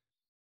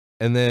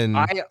 And then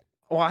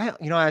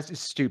it's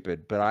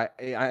stupid, but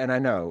I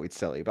know it's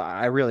silly, but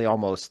I really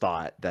almost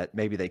thought that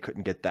maybe they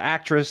couldn't get the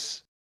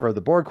actress for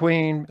the Borg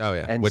Queen. oh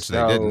yeah, And which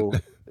so, they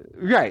didn't.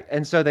 Right.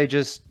 And so they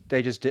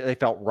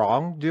felt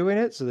wrong doing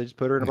it. So they just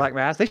put her in a black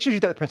mask. They should do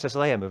that with Princess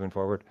Leia moving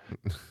forward.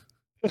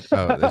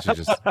 Oh, they should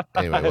just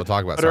anyway. We'll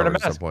talk about Put her Star in a Wars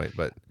at some mask. point,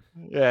 but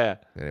Yeah.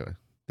 anyway,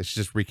 they should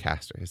just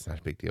recast her. It's not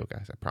a big deal,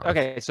 guys. I promise.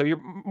 Okay. So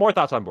more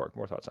thoughts on Borg.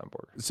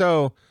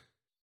 So,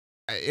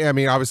 I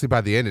mean, obviously,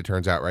 by the end, it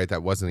turns out, right,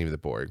 that wasn't even the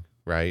Borg,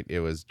 right?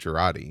 It was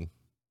Girardi,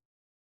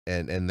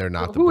 and they're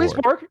not the Who Borg. is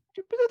Borg?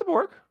 Is that the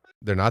Borg?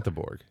 They're not the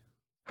Borg.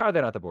 How are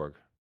they not the Borg?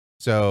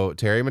 So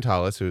Terry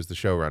Matalas, who is the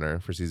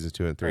showrunner for seasons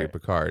 2 and 3 of Right.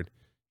 Picard,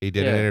 he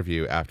did an Yeah.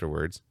 interview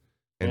afterwards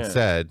and Yeah.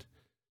 said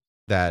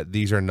that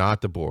these are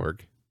not the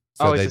Borg.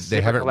 So Oh, it's a they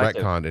separate haven't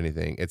collective. retconned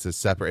anything. It's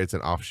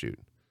an offshoot.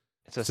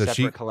 It's a So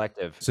separate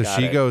collective. So Got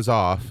she it. goes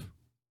off,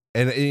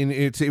 and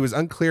it was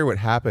unclear what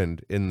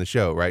happened in the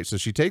show, right? So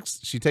she takes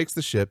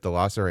the ship, the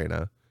La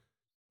Serena,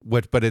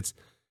 but it's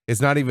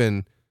not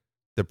even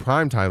the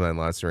prime timeline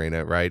La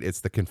Serena, right?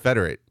 It's the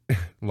Confederate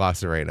La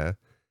Serena.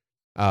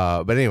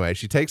 But anyway,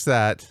 she takes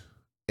that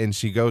and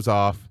she goes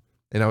off,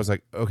 and I was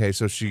like, okay,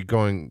 so she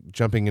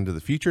jumping into the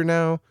future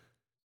now,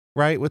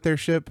 right, with their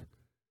ship?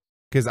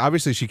 Because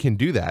obviously she can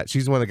do that.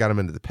 She's the one that got them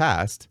into the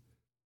past,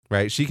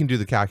 right? She can do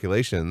the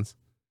calculations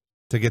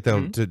to get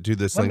them to do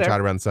the slingshot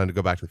around the sun to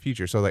go back to the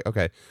future. So like,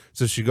 okay,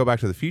 so she go back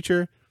to the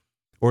future,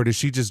 or does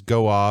she just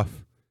go off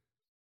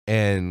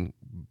and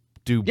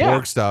do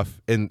Borg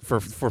stuff for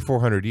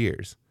 400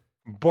 years?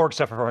 Borg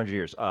stuff for 400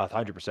 years,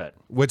 100%.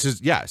 Which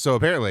is so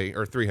apparently,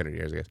 or 300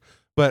 years, I guess.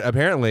 But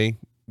apparently,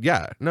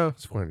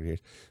 it's 400 years.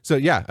 So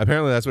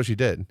apparently that's what she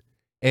did,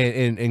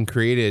 and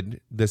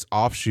created this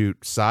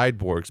offshoot side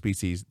Borg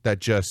species that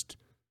just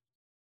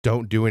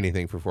don't do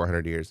anything for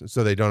 400 years,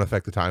 so they don't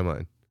affect the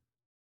timeline.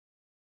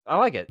 I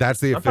like it.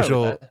 That's the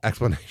official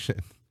explanation.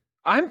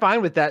 I'm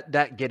fine with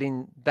that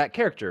getting that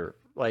character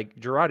like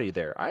Jurati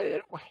there.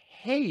 I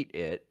hate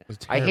it.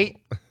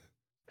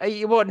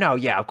 Well, no,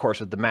 of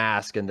course, with the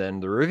mask and then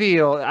the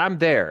reveal, I'm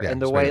there.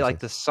 And the way like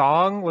the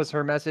song was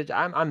her message,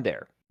 I'm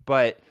there.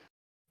 But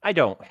I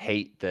don't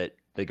hate that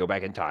they go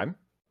back in time.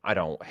 I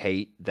don't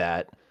hate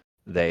that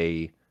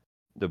the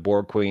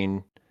Borg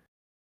Queen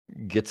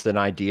gets an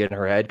idea in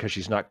her head because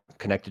she's not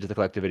connected to the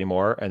collective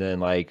anymore, and then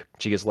like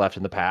she gets left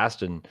in the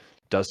past and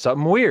does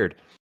something weird,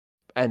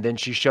 and then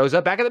she shows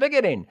up back at the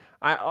beginning.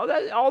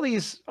 All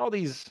these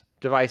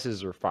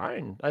devices are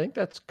fine. I think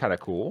that's kind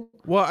of cool.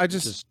 Well,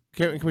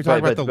 can we talk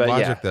about the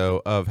logic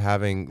though of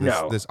having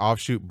this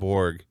offshoot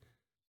Borg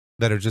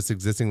that are just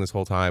existing this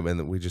whole time, and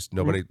that we just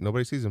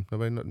nobody sees them.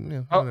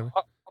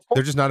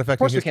 They're just not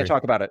affecting history. We can't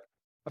talk about it.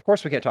 Of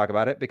course, we can't talk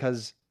about it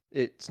because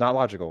it's not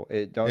logical.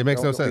 It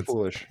makes no sense.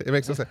 Foolish. It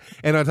makes no sense.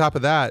 And on top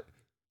of that,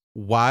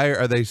 why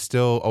are they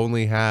still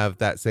only have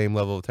that same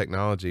level of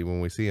technology when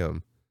we see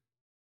them?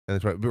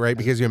 And right,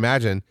 because you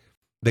imagine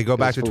they go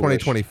back to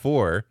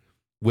 2024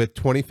 with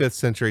 25th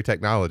century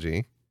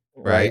technology,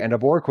 right? And a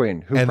Borg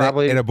Queen who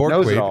probably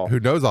knows it all. Who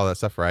knows all that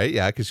stuff, right?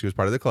 Yeah, because she was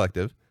part of the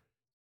collective.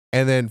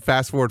 And then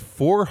fast forward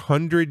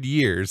 400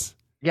 years.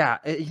 Yeah,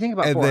 you think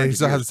about, and they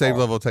still have the same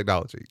level of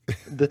technology.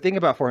 The thing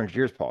about 400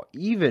 years, Paul,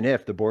 even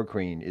if the Borg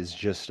Queen is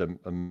just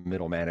a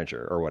middle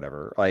manager or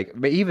whatever, like,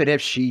 but even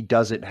if she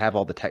doesn't have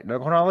all the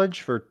technical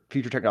knowledge for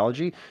future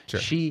technology,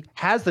 she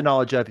has the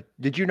knowledge of,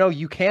 did you know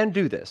you can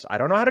do this? I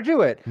don't know how to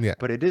do it,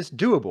 but it is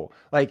doable.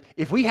 Like,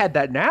 if we had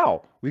that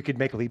now, we could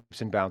make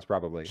leaps and bounds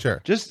probably.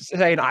 Sure. Just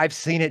saying, I've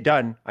seen it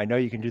done. I know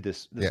you can do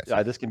this.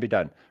 This can be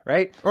done,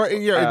 right? Or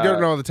you don't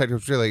know all the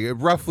technical,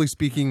 like, roughly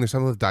speaking, there's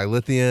something with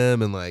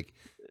dilithium and like,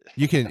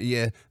 you can,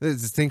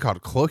 there's this thing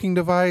called cloaking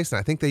device, and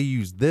I think they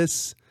use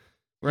this,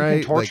 right? You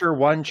can torture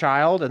one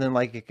child, and then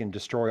like it can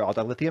destroy all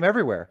that lithium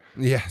everywhere.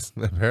 Yes,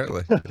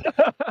 apparently.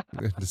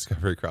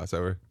 Discovery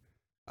crossover.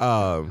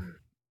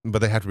 But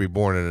they have to be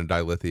born in a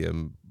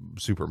dilithium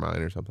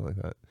supermine or something like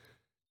that.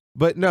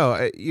 But no,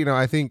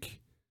 I think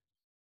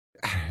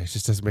it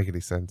just doesn't make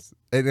any sense.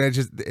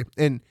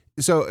 And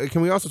so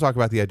can we also talk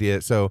about the idea?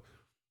 So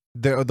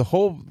the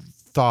whole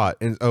thought,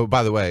 and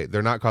by the way,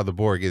 they're not called the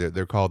Borg either.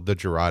 They're called the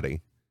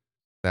Jurati.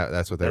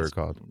 That's what they were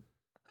called.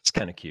 It's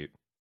kind of cute.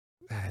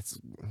 That's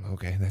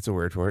okay. That's a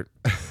word for it.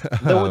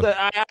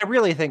 I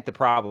really think the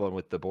problem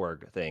with the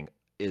Borg thing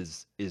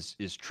is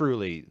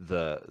truly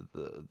the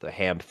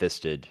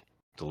ham-fisted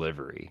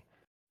delivery.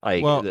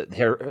 Like,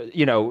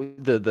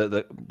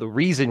 the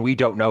reason we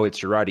don't know it's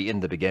Jurati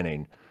in the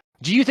beginning.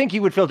 Do you think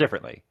you would feel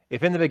differently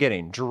if in the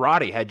beginning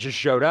Jurati had just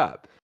showed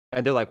up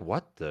and they're like,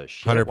 "What the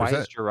shit? 100%. Why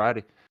is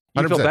Jurati?"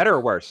 You feel better or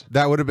worse?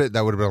 That would have been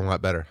a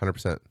lot better,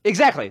 100%.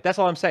 Exactly. That's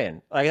all I'm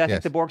saying. Like, I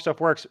think the Borg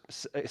stuff works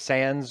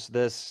sans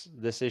this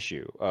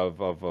issue of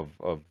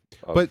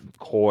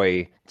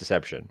coy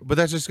deception. But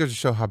that's just going to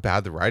show how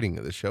bad the writing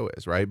of the show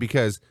is, right?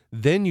 Because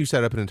then you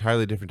set up an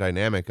entirely different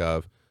dynamic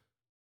of,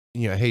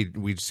 hey,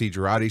 we see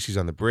Jurati, she's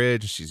on the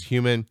bridge, she's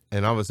human,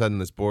 and all of a sudden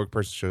this Borg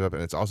person shows up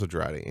and it's also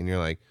Jurati, and you're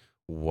like,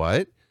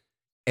 what?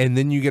 And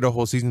then you get a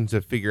whole season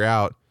to figure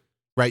out,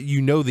 right?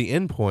 The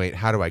end point.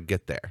 How do I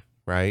get there,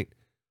 right?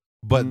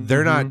 But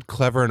they're not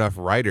clever enough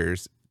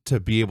writers to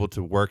be able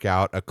to work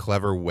out a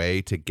clever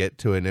way to get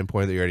to an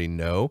endpoint that you already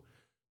know.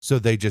 So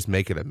they just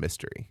make it a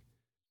mystery.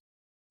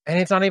 And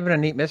it's not even a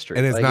neat mystery.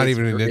 And it's not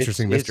even an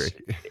interesting mystery.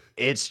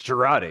 It's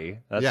Jurati.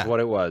 That's what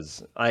it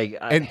was.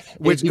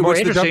 Which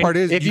the dumb part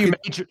is,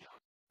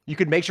 you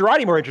could make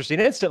Jurati more interesting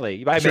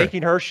instantly by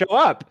making her show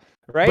up.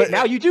 Right? But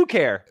now you do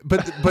care.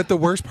 But the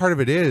worst part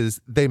of it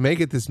is they make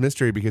it this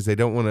mystery because they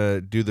don't want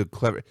to do the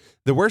clever.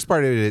 The worst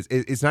part of it is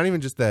it's not even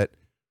just that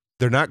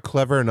they're not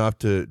clever enough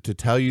to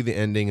tell you the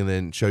ending and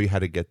then show you how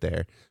to get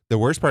there. The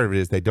worst part of it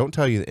is they don't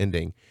tell you the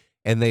ending,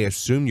 and they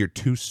assume you're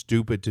too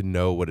stupid to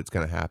know what it's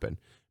going to happen.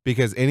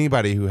 Because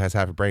anybody who has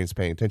half a brain is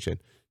paying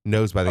attention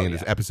knows by the end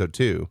of episode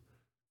 2,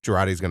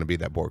 Jurati is going to be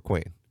that Borg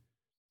Queen,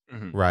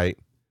 right?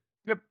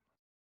 Yep.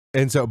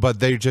 And so, but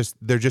they're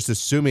just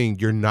assuming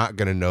you're not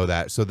going to know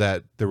that, so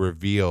that the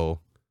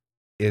reveal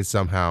is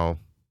somehow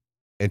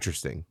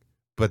interesting.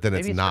 But then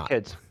it's not. For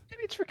kids.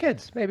 Maybe it's for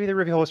kids. Maybe the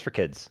reveal was for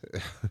kids.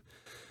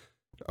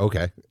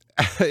 Okay.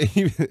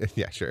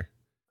 Yeah, sure.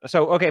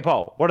 So, okay,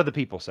 Paul, what do the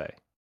people say?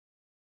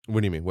 What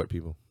do you mean? What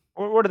people?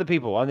 What are the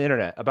people on the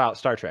internet about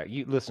Star Trek?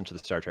 You listen to the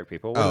Star Trek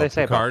people. What do they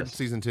say Picard, about this?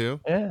 season 2?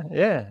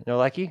 Yeah. No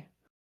likey?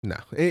 No.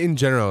 In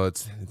general,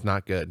 it's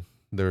not good.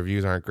 The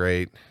reviews aren't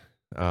great.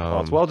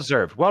 Well, it's well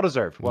deserved. Well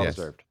deserved.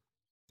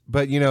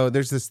 But you know,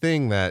 there's this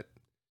thing that,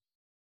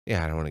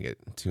 yeah, I don't want to get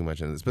too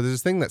much into this, but there's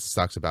this thing that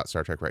sucks about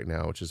Star Trek right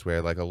now, which is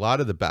where like a lot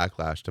of the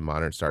backlash to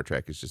modern Star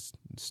Trek is just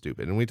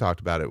stupid. And we talked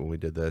about it when we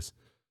did this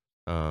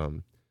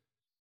um,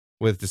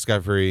 with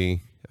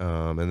Discovery,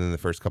 and then the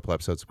first couple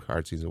episodes of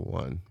Picard season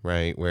 1,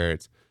 right? Where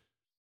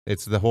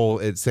it's the whole,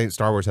 it's saying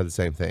Star Wars had the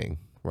same thing,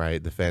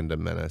 right? The fandom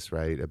menace,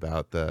 right?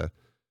 About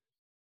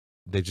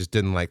they just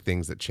didn't like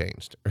things that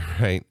changed,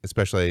 right?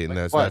 Especially, and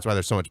that's why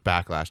there's so much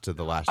backlash to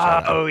The Last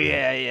Jedi. Oh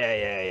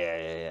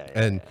yeah.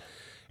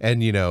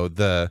 And you know,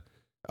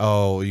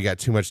 you got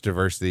too much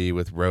diversity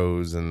with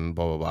Rose and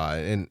blah blah blah.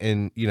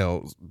 And you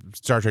know,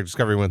 Star Trek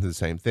Discovery went through the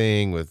same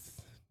thing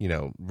with, you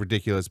know,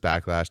 ridiculous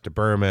backlash to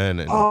Berman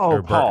and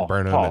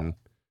Burnham. And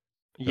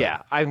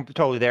yeah, I'm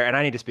totally there, and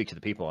I need to speak to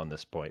the people on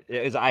this point.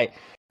 Is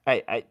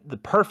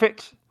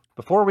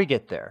before we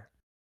get there,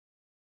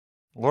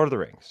 Lord of the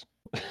Rings.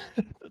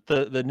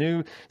 the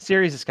new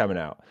series is coming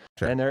out.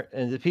 Sure.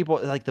 And the people,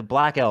 like the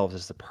Black Elves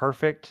is the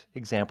perfect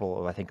example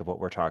of, I think, of what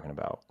we're talking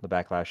about, the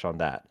backlash on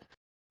that.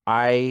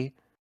 I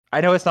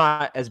know it's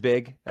not as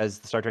big as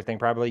the Star Trek thing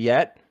probably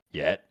yet,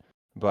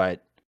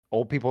 but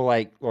old people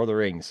like Lord of the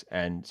Rings,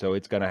 and so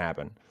it's going to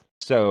happen.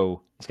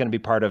 So it's going to be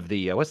part of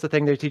the what's the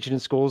thing they're teaching in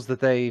schools that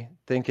they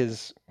think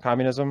is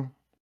communism?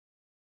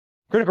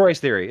 Critical race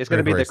theory. It's going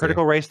to be the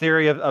critical race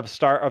theory of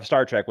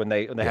Star Trek when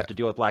they have to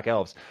deal with Black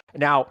Elves.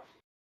 Now,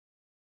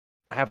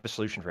 I have a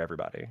solution for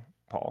everybody,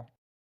 Paul.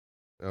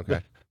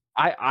 Okay.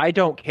 I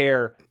don't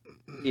care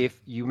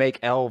if you make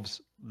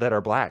elves that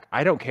are black.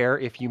 I don't care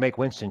if you make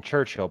Winston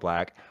Churchill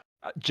black.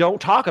 Don't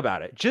talk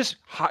about it. Just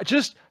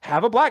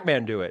have a black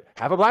man do it.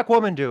 Have a black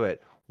woman do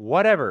it.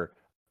 Whatever.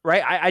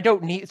 Right? I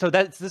don't need. So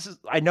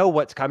I know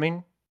what's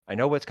coming. I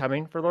know what's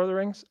coming for Lord of the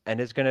Rings, and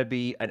it's going to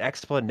be an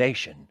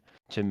explanation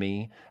to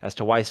me as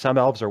to why some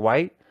elves are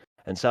white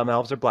and some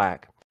elves are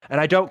black.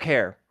 And I don't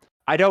care.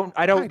 I don't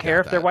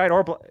care if they're white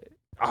or black.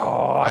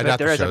 Oh, I bet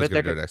there is. I bet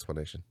they're good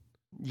explanation.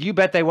 You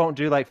bet they won't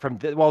do like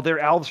they're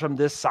elves from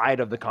this side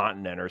of the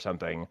continent or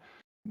something.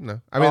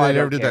 No, I mean they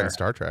never did that in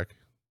Star Trek,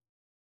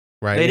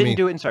 right? They didn't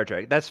do it in Star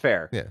Trek. That's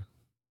fair. Yeah,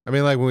 I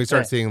mean, like when we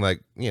start seeing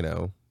like, you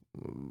know,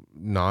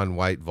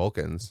 non-white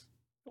Vulcans.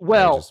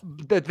 Well,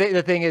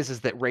 the thing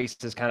is that race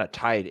is kind of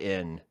tied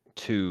in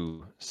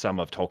to some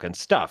of Tolkien's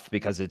stuff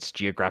because it's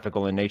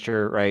geographical in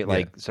nature, right?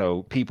 Like,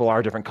 so people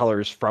are different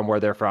colors from where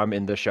they're from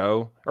in the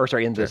show, or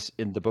sorry, in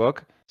the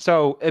book.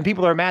 So, and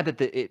people are mad that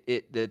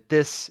that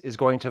this is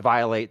going to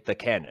violate the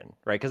canon,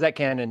 right? Because that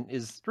canon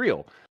is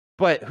real.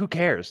 But who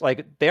cares?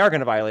 Like, they are going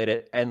to violate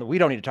it, and we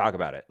don't need to talk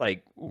about it.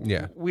 Like,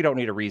 we don't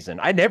need a reason.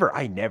 I never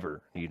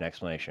need an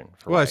explanation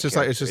for. Well, it's just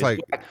like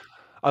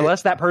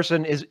unless that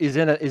person is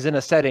in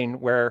a setting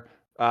where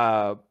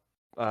black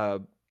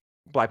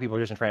people are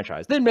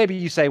disenfranchised, then maybe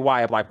you say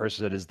why a black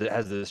person has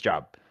this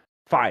job.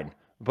 Fine,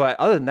 but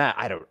other than that,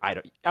 I don't.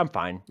 I'm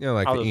fine. You know,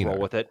 like I'll just roll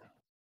with it.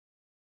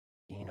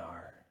 Enar.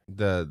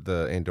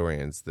 The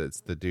Andorians.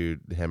 That's the dude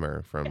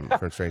Hemmer from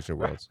Strange New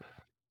Worlds.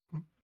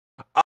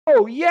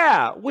 Oh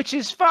yeah, which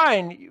is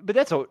fine, but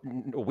that's a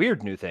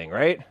weird new thing,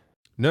 right?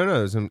 No,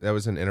 that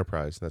was an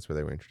Enterprise. That's where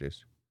they were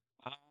introduced.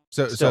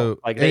 So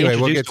like they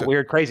introduced a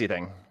weird, crazy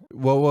thing.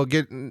 We'll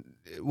get in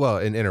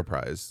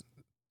Enterprise,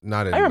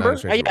 not in. I remember.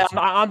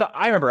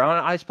 I remember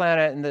on Ice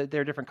Planet, and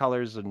they're different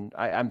colors, and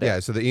I'm there. Yeah,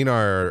 so the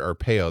Enar are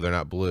pale; they're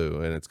not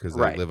blue, and it's because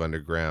they live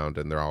underground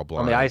and they're all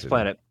blonde. On the Ice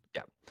Planet.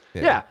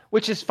 Yeah,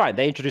 which is fine.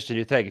 They introduced a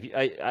new thing.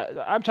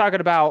 I'm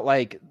talking about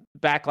like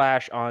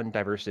backlash on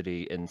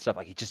diversity and stuff.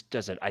 Like, it just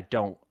doesn't. I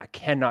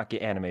cannot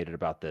get animated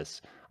about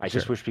this. I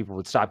just wish people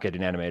would stop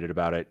getting animated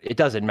about it. It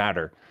doesn't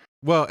matter.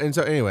 Well, and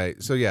so anyway,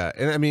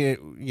 and I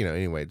mean,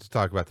 anyway, to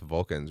talk about the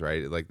Vulcans,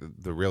 right? Like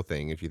the real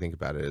thing, if you think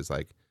about it, is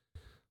like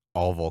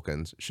all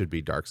Vulcans should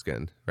be dark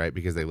skinned, right?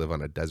 Because they live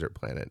on a desert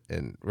planet,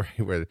 and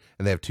and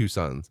they have 2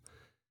 suns,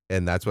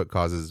 and that's what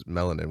causes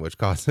melanin, which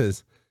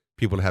causes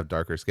people to have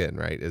darker skin,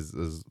 right?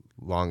 Is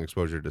long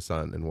exposure to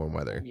sun and warm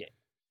weather.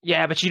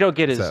 Yeah, but you don't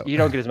get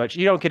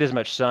as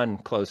much sun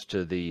close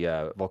to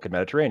the Vulcan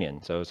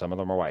Mediterranean. So some of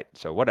them are white.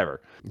 So whatever.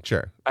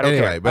 Sure. I don't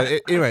care.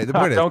 But anyway, the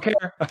point is, don't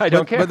care. I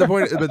don't care. But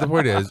the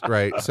point is,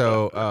 right?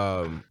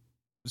 So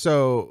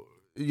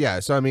yeah.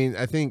 So I mean,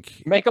 I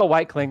think make a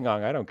white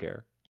Klingon. I don't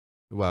care.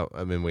 Well,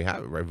 I mean, we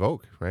have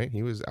Vogue, right?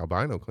 He was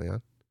albino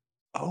Klingon.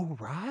 Oh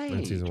right.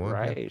 In season 1,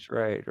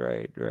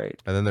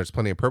 right. And then there's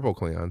plenty of purple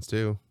Klingons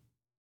too.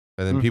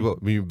 And then people,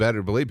 you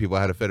better believe people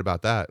had a fit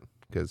about that,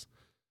 because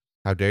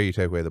how dare you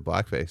take away the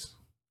blackface?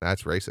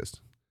 That's racist.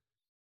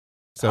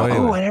 So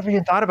anyway. I never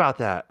even thought about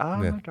that.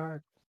 Oh, yeah.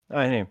 Dark.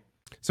 Anyway.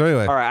 So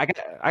anyway. All right,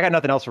 I got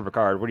nothing else for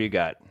Picard. What do you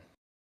got?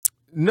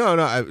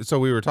 No. So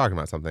we were talking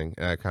about something,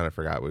 and I kind of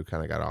forgot. We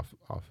kind of got off.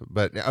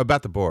 But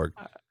about the Borg.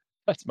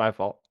 That's my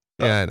fault.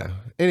 Yeah, I know.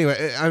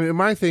 Anyway, I mean,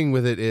 my thing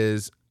with it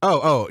is,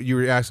 you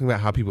were asking about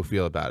how people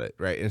feel about it,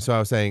 right? And so I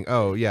was saying,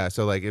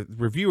 so like if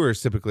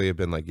reviewers typically have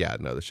been like, yeah,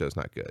 no, the show's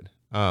not good.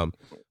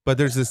 But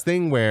there's this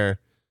thing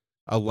where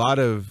a lot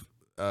of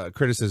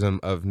criticism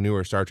of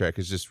newer Star Trek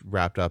is just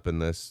wrapped up in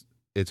this.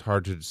 It's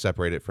hard to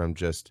separate it from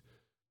just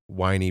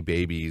whiny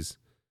babies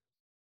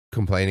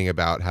complaining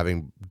about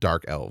having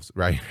dark elves,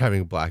 right?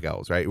 Having black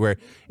elves, right? Where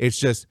it's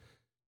just,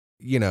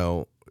 you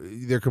know,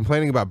 they're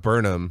complaining about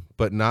Burnham,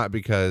 but not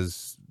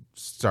because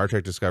Star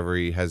Trek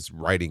Discovery has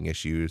writing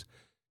issues.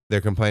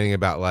 They're complaining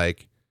about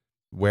like,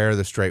 where are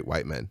the straight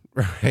white men,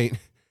 right?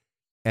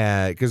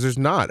 Because there's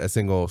not a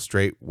single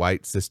straight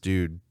white cis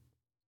dude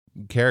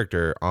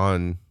character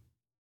on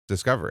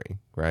Discovery,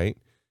 right?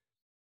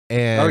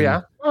 And Oh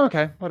yeah. Oh,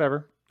 okay.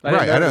 Whatever.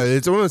 right, I know It's,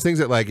 it's one of those things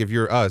that like if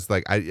you're us,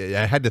 like I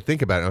had to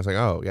think about it. I was like,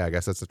 oh yeah, I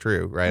guess that's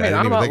true, right? I I mean,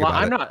 didn't even think about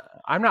I'm it. not.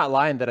 I'm not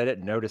lying that I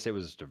didn't notice it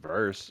was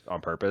diverse on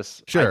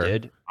purpose. I Sure,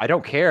 did. I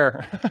don't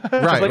care.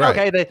 right, Like, right.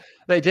 okay,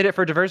 they did it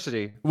for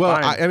diversity. Well,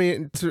 Fine. I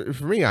mean,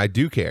 for me, I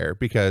do care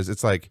because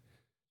it's like,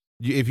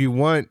 if you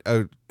want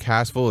a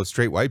cast full of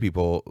straight white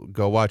people,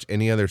 go watch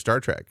any other Star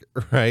Trek,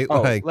 right?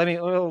 Oh, Like, let me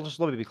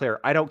be clear.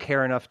 I don't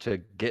care enough to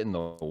get in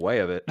the way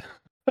of it.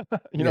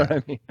 You know yeah. what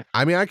I mean?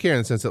 I mean, I care in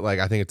the sense that like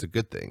I think it's a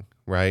good thing,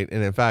 right?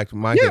 And in fact,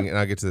 my Yeah. thing, and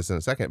I'll get to this in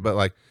a second, but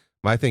like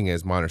my thing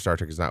is modern Star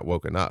Trek is not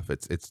woke enough.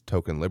 It's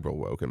token liberal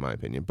woke in my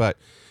opinion.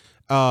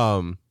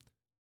 Um,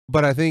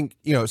 but I think,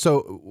 you know,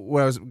 so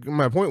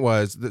my point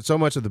was that so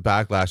much of the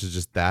backlash is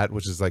just that,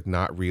 which is like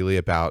not really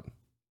about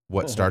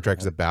what Star Trek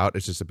is about.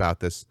 It's just about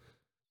this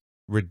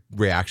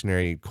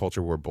reactionary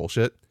culture war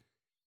bullshit.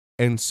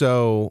 And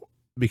so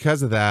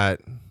because of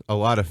that, a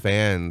lot of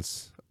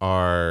fans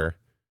are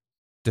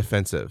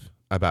defensive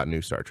about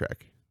new Star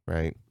Trek,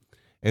 right?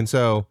 And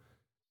so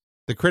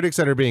the critics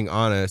that are being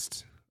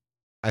honest,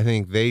 I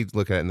think they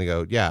look at it and they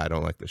go, yeah, I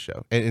don't like this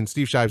show. And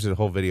Steve Shives did a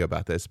whole video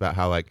about this, about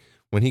how like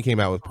when he came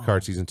out with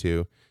Picard season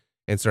 2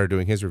 and started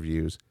doing his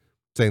reviews,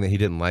 saying that he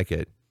didn't like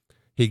it,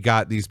 he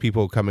got these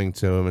people coming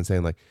to him and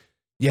saying like,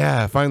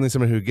 yeah, finally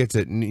someone who gets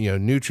it. You know,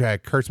 new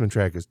Trek, Kurtzman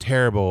Trek is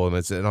terrible, and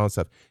it's and all that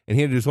stuff. And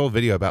he had this whole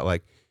video about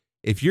like,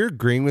 if you're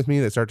agreeing with me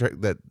that Star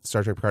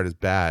Trek Picard is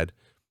bad,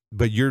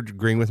 but you're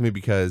agreeing with me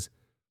because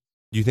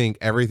you think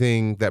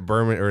everything that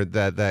Berman or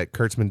that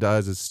Kurtzman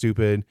does is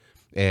stupid,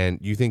 and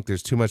you think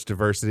there's too much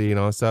diversity and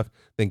all that stuff,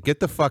 then get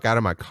the fuck out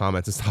of my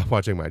comments and stop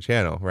watching my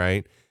channel,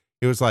 right?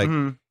 It was like,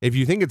 if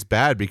you think it's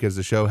bad because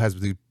the show has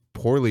been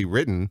poorly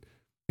written,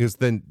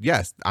 then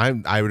yes,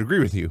 I would agree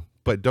with you.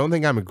 But don't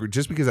think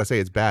just because I say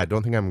it's bad,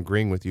 don't think I'm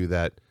agreeing with you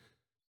that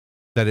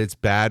it's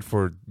bad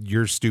for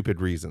your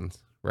stupid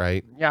reasons,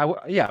 right? Yeah,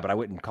 yeah, but I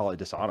wouldn't call it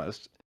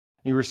dishonest.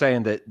 You were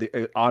saying that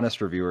the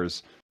honest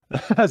reviewers,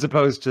 as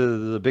opposed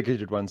to the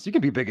bigoted ones, you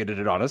can be bigoted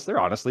and honest. They're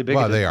honestly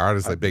bigoted. Well, they are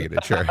honestly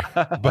bigoted, sure.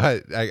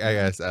 But I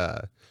guess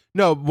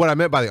no. What I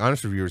meant by the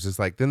honest reviewers is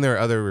like, then there are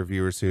other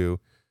reviewers who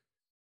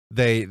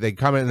they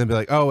comment and then be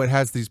like, oh, it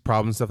has these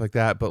problems, stuff like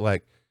that, but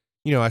like,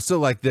 you know, I still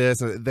like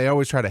this. They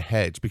always try to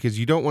hedge because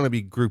you don't want to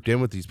be grouped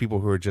in with these people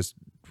who are just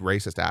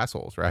racist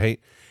assholes, right?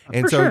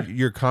 And For so sure.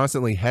 you're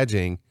constantly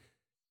hedging,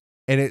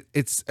 and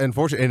it's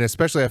unfortunate. And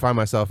especially I find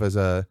myself as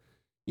a,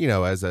 you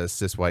know, as a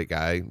cis white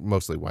guy,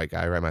 mostly white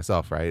guy, right?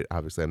 Myself, right?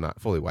 Obviously, I'm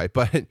not fully white,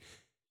 but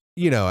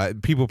you know,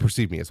 people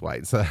perceive me as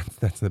white, so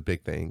that's the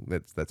big thing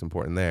that's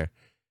important there.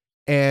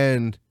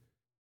 And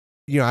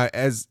you know,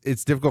 as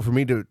it's difficult for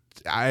me to,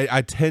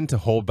 I tend to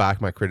hold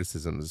back my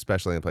criticisms,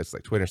 especially in places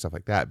like Twitter and stuff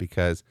like that,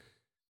 because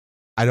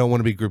I don't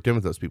want to be grouped in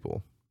with those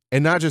people.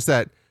 And not just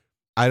that,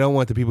 I don't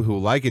want the people who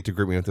like it to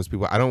group me with those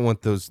people. I don't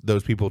want those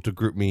people to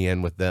group me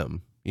in with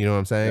them. You know what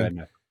I'm saying?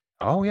 Good.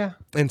 Oh yeah.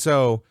 And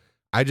so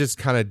I just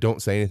kind of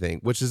don't say anything,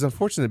 which is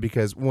unfortunate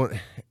because one,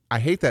 I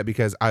hate that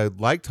because I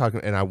like talking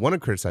and I want to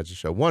criticize the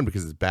show. One,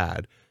 because it's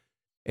bad,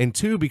 and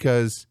two,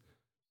 because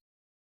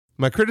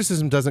my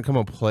criticism doesn't come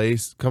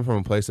from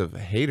a place of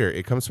hater.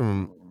 It comes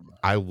from,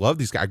 I love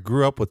these guys. I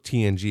grew up with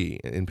TNG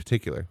in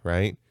particular,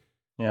 right?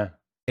 Yeah.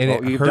 And Well,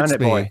 it you've hurts done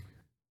it, me. boy.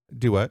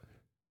 Do what?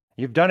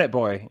 You've done it,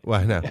 boy.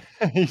 Well, no.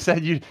 You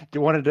said you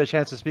wanted a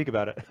chance to speak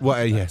about it.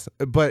 Well, yes,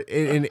 but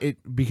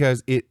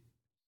because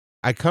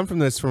I come from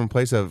this from a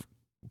place of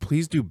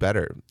please do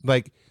better.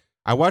 Like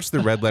I watched the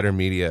Red Letter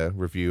Media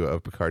review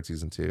of Picard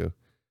season 2.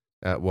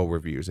 Well,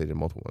 reviews, they did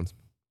multiple ones,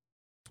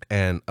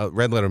 and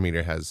Red Letter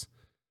Media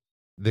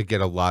they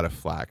get a lot of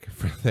flack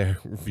for their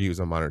reviews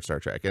on modern Star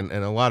Trek, and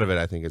a lot of it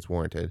I think is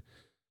warranted.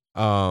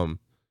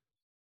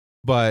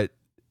 But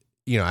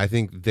you know, I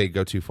think they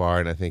go too far,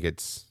 and I think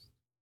it's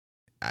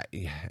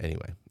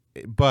anyway.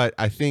 But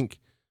I think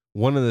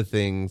one of the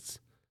things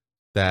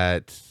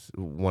that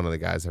one of the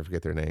guys, I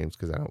forget their names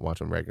because I don't watch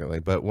them regularly,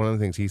 but one of the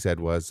things he said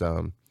was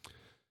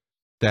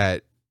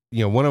that,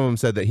 you know, one of them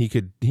said that he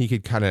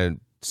could kind of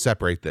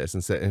separate this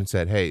and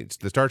said, hey, it's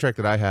the Star Trek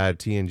that I had,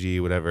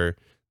 TNG, whatever,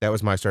 that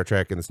was my Star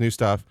Trek, and this new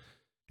stuff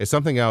is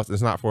something else.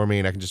 It's not for me,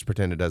 and I can just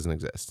pretend it doesn't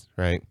exist,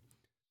 right?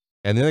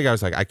 And the other guy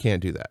was like, I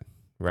can't do that,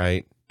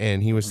 right?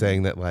 And he was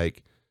saying that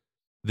like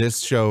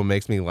this show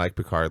makes me like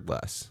Picard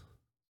less.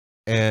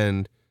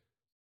 And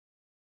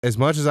as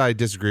much as I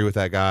disagree with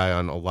that guy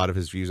on a lot of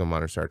his views on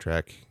modern Star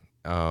Trek,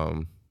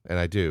 and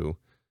I do,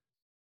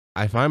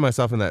 I find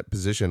myself in that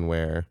position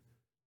where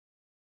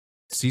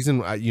season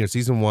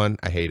 1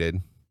 I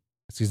hated,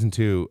 season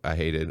 2 I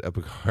hated of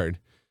Picard,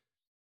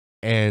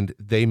 and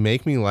they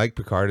make me like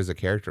Picard as a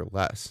character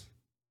less,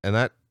 and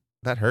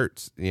that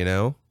hurts, you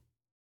know.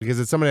 because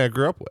it's somebody I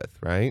grew up with,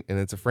 right? And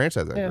it's a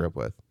franchise I Yeah. grew up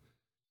with.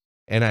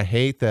 And I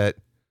hate that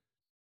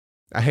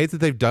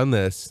they've done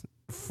this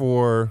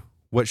for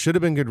what should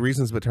have been good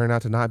reasons, but turned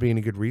out to not be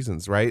any good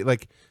reasons, right?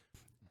 Like,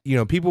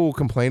 people will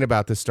complain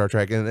about this Star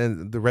Trek,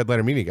 and the Red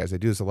Letter Media guys, they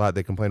do this a lot.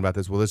 They complain about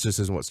this. Well, this just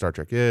isn't what Star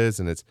Trek is,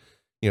 and it's,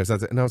 it's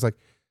not. And I was like,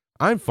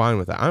 I'm fine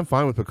with that. I'm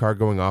fine with Picard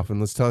going off and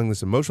let's telling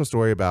this emotional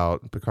story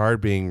about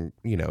Picard being,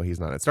 he's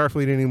not at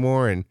Starfleet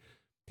anymore, and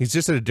he's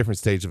just at a different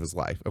stage of his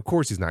life. Of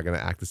course, he's not going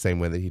to act the same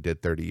way that he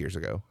did 30 years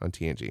ago on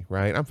TNG,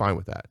 right? I'm fine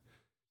with that.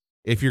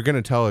 If you're going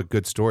to tell a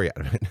good story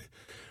out of it.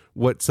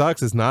 What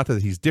sucks is not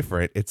that he's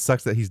different. It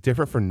sucks that he's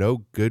different for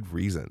no good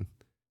reason.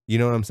 You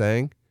know what I'm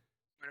saying?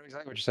 I know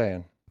exactly what you're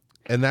saying.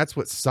 And that's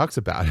what sucks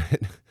about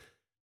it.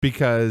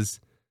 Because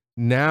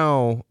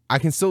now I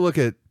can still look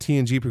at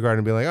TNG Picard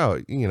and be like,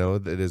 oh,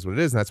 it is what it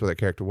is. And that's what that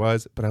character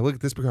was. But I look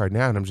at this Picard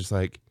now and I'm just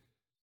like,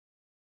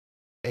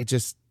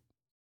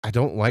 I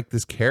don't like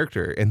this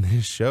character in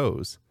these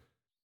shows.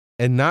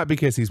 And not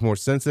because he's more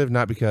sensitive,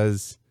 not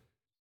because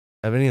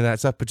of any of that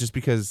stuff, but just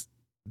because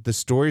the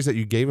stories that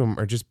you gave him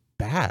are just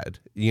bad.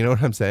 You know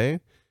what I'm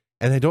saying?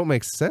 And they don't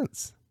make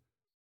sense.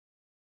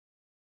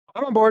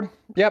 I'm on board.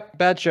 Yep,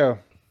 bad show.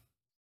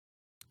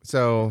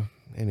 So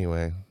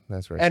anyway,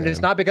 that's where. And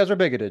it's not because we're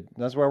bigoted.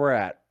 That's where we're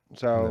at.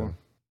 So, no.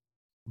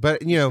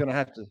 But gonna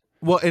have to.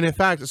 Well, and in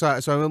fact, so I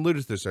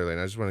alluded to this earlier,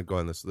 and I just want to go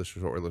on this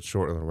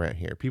short little rant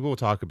here. People will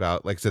talk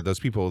about, like I said, those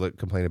people that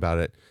complain about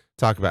it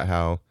talk about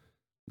how,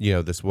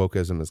 this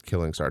wokeism is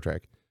killing Star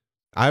Trek.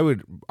 I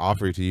would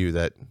offer to you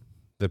that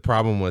the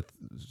problem with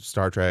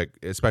Star Trek,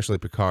 especially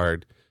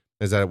Picard,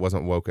 is that it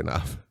wasn't woke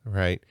enough,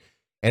 right?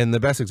 And the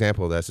best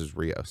example of this is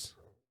Rios,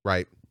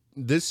 right?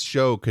 This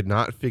show could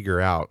not figure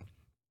out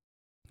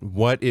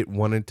what it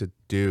wanted to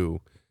do.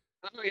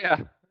 Oh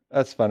yeah,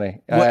 that's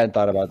funny. I hadn't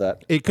thought about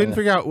that. It couldn't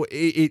figure out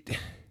it.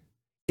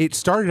 It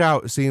started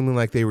out seeming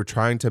like they were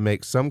trying to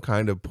make some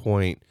kind of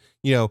point.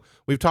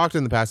 We've talked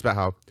in the past about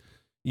how,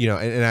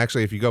 and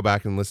actually, if you go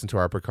back and listen to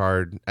our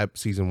Picard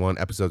season 1,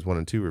 episodes 1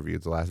 and 2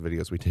 reviews, the last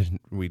videos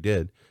we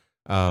did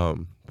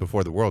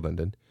before the world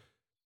ended,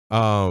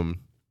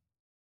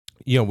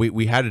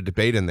 we had a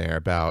debate in there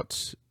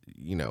about,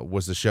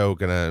 was the show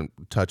going to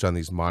touch on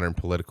these modern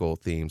political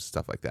themes,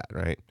 stuff like that,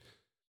 right?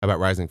 About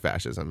rising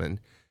fascism.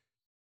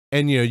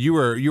 And you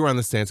were on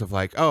the stance of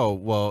like, oh,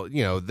 well,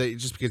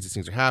 just because these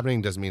things are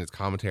happening doesn't mean it's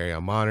commentary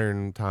on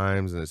modern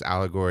times and it's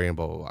allegory and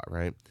blah, blah, blah,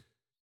 right?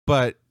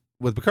 But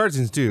with Picard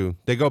season 2,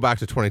 they go back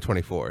to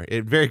 2024.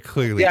 It very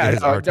clearly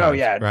is our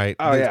times, right?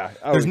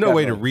 There's no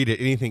way to read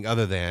it anything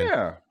other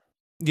than,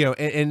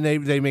 and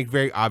they make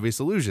very obvious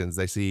allusions.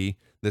 They see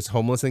this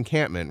homeless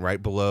encampment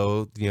right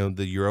below,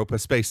 the Europa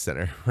Space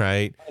Center,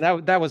 right?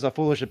 That was a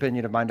foolish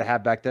opinion of mine to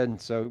have back then.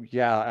 So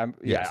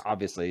yes.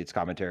 Obviously it's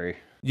commentary.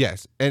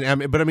 Yes,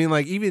 and but I mean,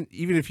 like even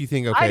if you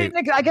think, okay,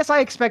 I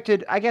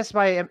guess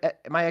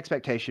my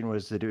expectation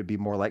was that it would be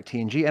more like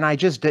TNG, and I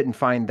just didn't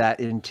find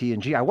that in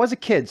TNG. I was a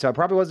kid, so I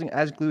probably wasn't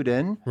as glued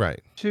in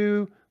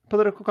to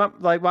political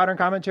modern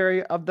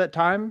commentary of that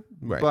time.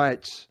 Right.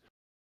 But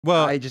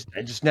I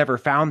just never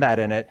found that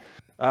in it.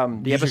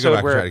 The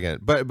episode where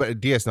again, but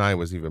DS9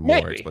 was even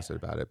more explicit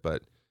about it.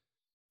 But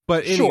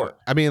anyway, sure.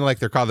 I mean, like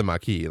they're called the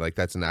Maquis, like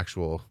that's an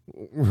actual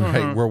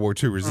World War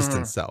II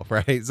resistance cell,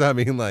 right? So I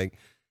mean, like.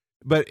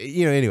 But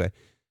anyway.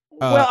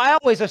 Well, I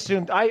always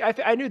assumed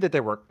I knew that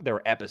there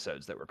were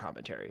episodes that were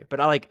commentary,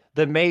 but I like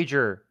the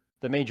major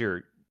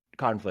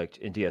conflict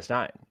in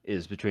DS9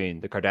 is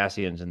between the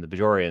Cardassians and the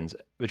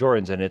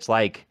Bajorians, and it's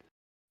like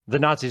the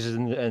Nazis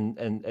and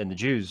the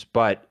Jews,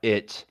 but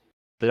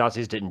the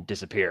Nazis didn't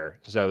disappear,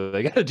 so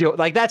they got to deal.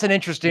 Like that's an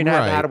interesting.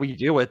 How do we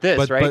deal with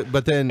this, right?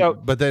 But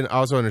then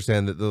also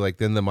understand that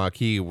then the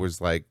Maquis was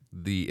like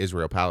the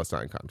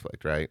Israel-Palestine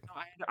conflict, right?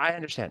 I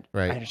understand.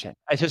 Right. I understand.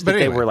 It's just that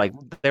they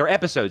were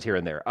episodes here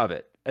and there of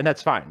it, and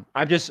that's fine.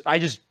 I just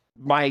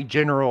my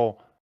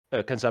general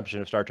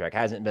consumption of Star Trek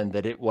hasn't been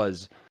that it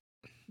was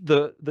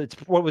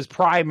what was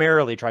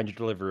primarily trying to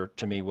deliver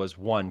to me was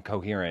one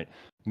coherent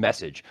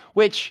message,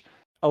 which.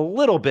 A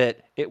little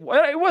bit, it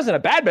wasn't a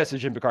bad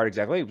message in Picard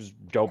exactly. It was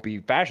don't be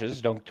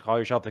fascist, don't call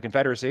yourself the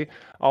Confederacy.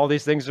 All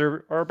these things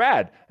are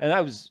bad, and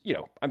that was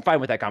I'm fine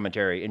with that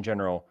commentary in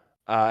general,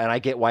 and I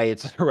get why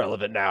it's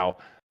irrelevant now.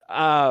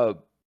 But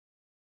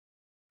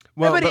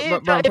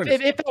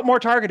it felt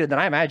more targeted than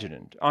I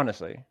imagined,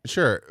 honestly.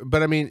 Sure,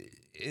 but I mean,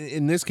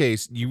 in this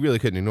case, you really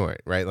couldn't ignore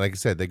it, right? Like I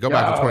said, they go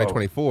back to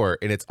 2024,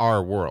 and it's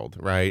our world,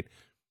 right?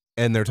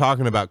 And they're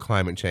talking about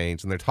climate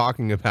change, and they're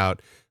talking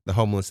about the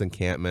homeless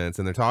encampments,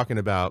 and they're talking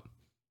about,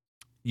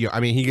 I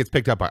mean, he gets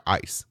picked up by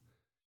ICE,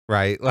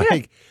 right?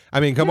 Like, I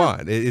mean, come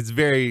on, it's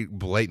very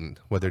blatant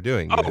what they're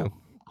doing.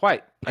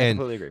 Quite. I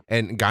completely agree.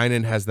 And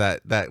Guinan has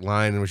that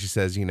line where she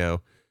says,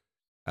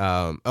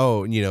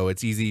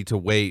 it's easy to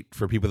wait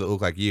for people that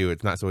look like you.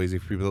 It's not so easy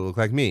for people that look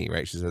like me,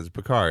 right? She says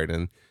Picard,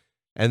 and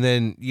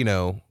then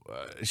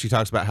she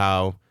talks about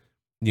how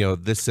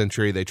this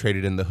century they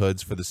traded in the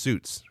hoods for the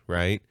suits,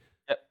 right?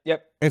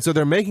 Yep. And so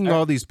they're making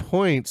all these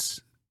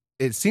points.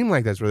 It seemed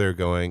like that's where they're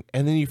going.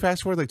 And then you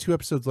fast forward like 2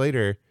 episodes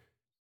later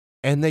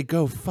and they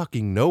go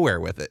fucking nowhere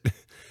with it. I'm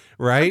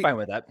Right? fine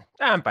with that.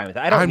 I'm fine with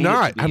that. I don't I'm need it to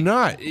not. be. I'm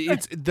not.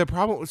 It's the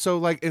problem. So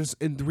like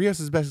in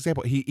Rios' best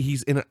example,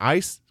 he's in an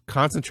ICE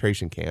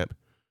concentration camp.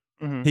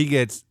 Mhm. He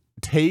gets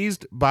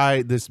tased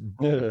by this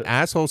Ugh.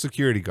 asshole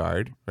security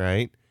guard,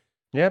 right?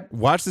 Yep.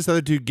 Watch this other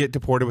dude get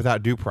deported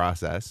without due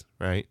process,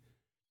 right?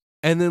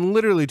 And then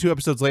literally 2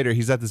 episodes later,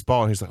 he's at this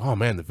ball and he's like, "Oh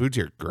man, the food's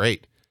here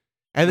great."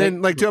 And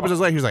then like 2 episodes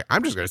later, he's like,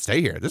 "I'm just gonna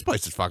stay here. This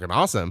place is fucking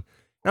awesome."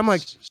 And I'm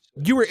like,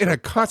 "You were in a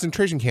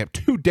concentration camp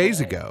 2 days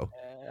ago."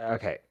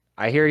 Okay,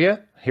 I hear you.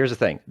 Here's the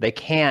thing: they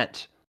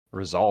can't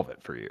resolve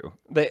it for you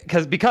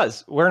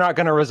because we're not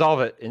going to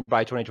resolve it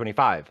by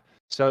 2025.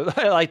 So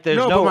like, there's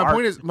no. But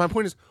my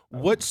point is,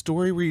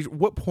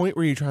 what point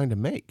were you trying to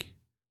make?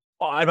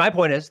 Well, and my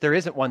point is, there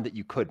isn't one that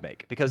you could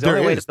make because the There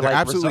only way is. to There like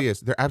absolutely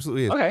is. There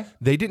absolutely is. Okay.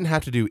 They didn't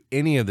have to do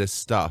any of this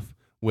stuff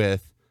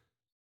with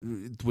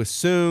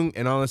Soong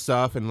and all this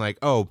stuff, and like,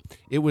 oh,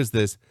 it was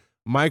this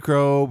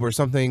microbe or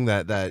something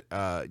that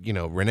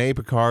Rene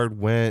Picard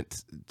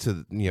went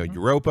to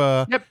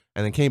Europa, Yep.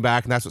 and then came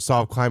back, and that's what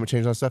solved climate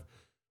change and all that stuff.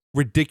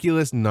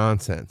 Ridiculous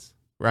nonsense,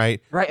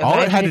 right? Right. All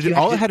it had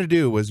to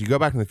do was you go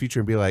back in the future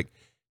and be like,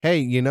 hey,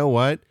 you know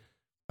what?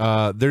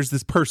 There's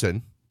this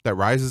person that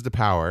rises to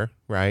power,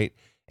 right?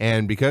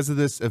 And because of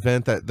this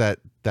event that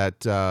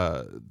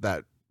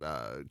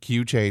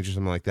Q change or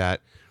something like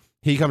that,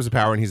 he comes to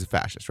power and he's a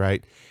fascist,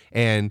 right?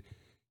 And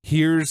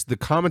here's the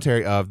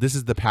commentary of this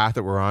is the path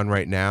that we're on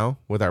right now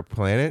with our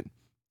planet,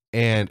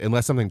 and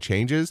unless something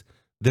changes,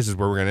 this is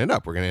where we're going to end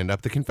up. We're going to end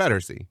up the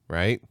Confederacy,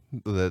 right?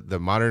 The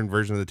modern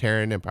version of the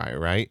Terran Empire,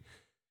 right?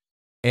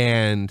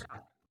 And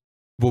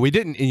but we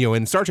didn't,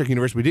 in Star Trek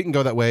universe, we didn't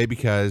go that way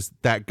because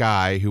that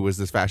guy who was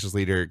this fascist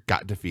leader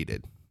got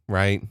defeated,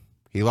 right?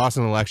 He lost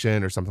an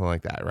election or something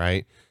like that,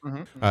 right?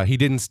 Mm-hmm. He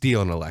didn't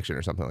steal an election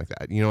or something like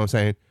that. You know what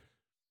I'm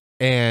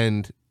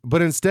saying?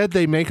 But instead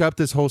they make up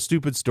this whole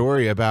stupid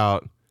story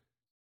about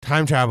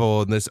time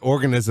travel and this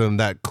organism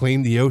that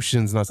cleaned the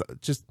oceans and all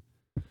that. Just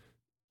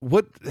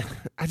what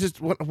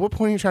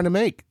point are you trying to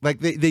make?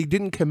 Like they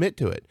didn't commit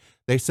to it.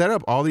 They set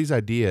up all these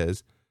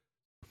ideas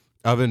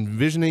of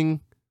envisioning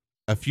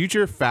a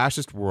future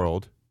fascist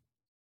world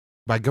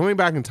by going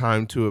back in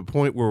time to a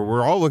point where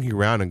we're all looking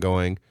around and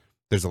going,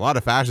 there's a lot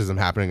of fascism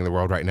happening in the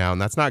world right now,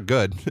 and that's not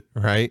good,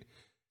 right?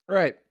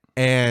 Right.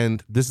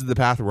 And this is the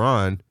path we're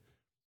on.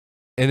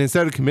 And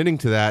instead of committing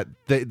to that,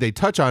 they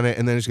touch on it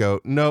and then just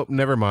go, nope,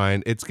 never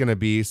mind. It's going to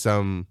be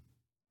some,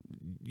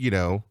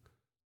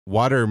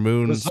 water,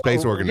 moon,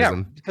 space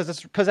organism. Yeah,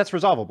 because that's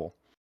resolvable.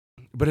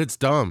 But it's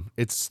dumb.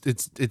 It's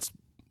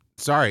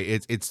sorry.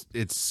 It's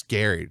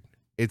scared.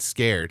 It's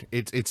scared.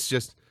 It's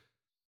just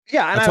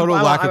a total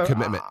lack of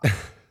commitment.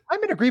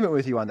 I'm in agreement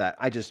with you on that.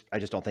 I just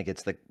don't think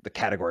it's the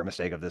category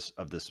mistake of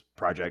this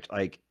project.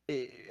 Like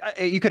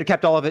you could have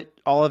kept all of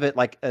it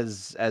like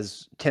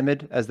as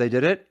timid as they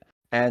did it,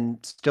 and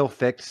still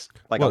fix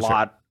like a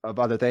lot of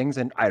other things,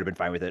 and I'd have been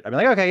fine with it. I'd be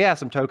like, okay, yeah,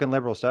 some token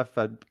liberal stuff,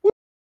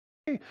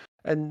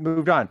 and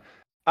moved on.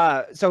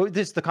 So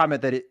this the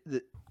comment that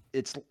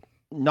it's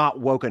not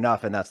woke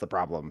enough, and that's the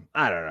problem.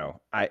 I don't know.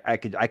 I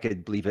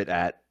could leave it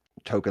at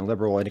token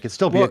liberal, and it could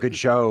still be a good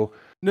show.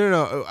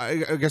 No.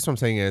 I guess what I'm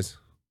saying is,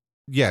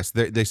 yes,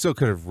 they still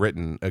could have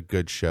written a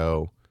good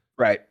show,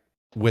 right,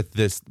 with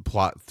this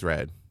plot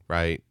thread,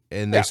 right?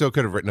 And they still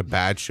could have written a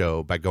bad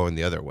show by going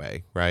the other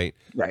way, right?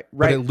 Right.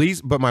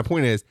 But my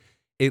point is,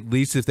 at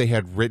least if they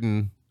had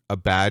written a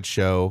bad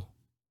show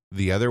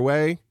the other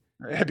way,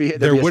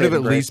 there would have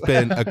at least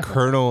been a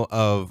kernel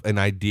of an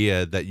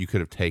idea that you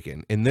could have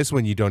taken. In this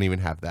one, you don't even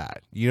have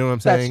that. You know what I'm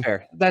saying?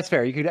 That's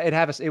fair.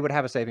 It would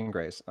have a saving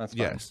grace. That's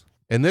fine. Yes.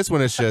 And this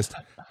one is just,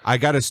 I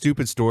got a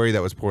stupid story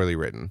that was poorly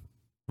written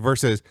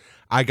versus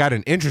I got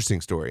an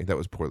interesting story that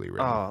was poorly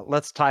written. Oh,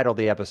 let's title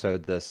the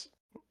episode this: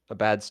 "A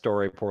Bad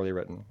Story Poorly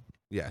Written."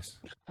 Yes.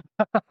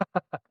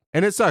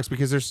 And it sucks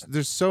because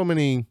there's so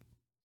many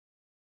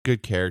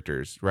good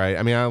characters, right?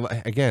 I mean,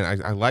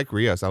 I like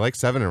Rios. I like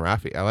Seven and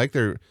Raffi. I like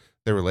their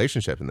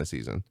relationship in this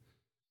season.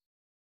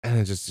 And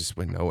it just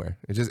went nowhere.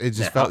 It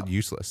just felt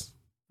useless.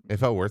 It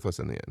felt worthless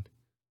in the end.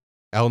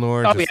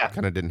 Elnor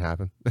kind of didn't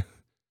happen.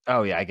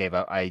 Oh yeah, I gave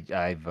up.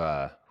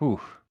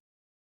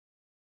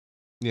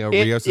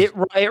 Rios it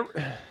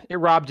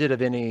robbed it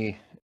of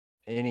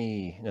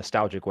any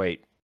nostalgic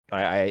weight.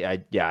 I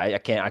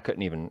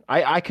couldn't even.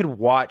 I could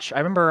watch. I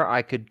remember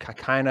I could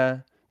kind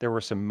of. There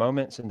were some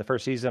moments in the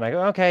first season. I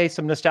go, okay,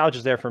 some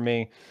nostalgia's there for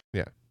me.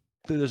 Yeah.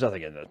 There's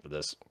nothing in it for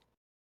this.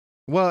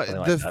 Well,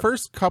 the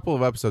first couple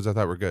of episodes I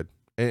thought were good,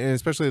 and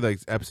especially like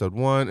episode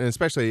 1, and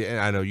especially, and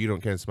I know you don't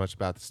care as much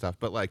about the stuff,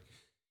 but like,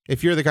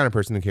 if you're the kind of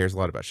person who cares a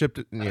lot about ship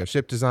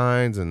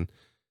designs and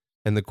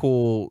the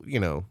cool,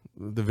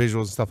 the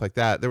visuals and stuff like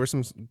that, there was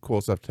some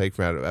cool stuff to take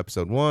from out of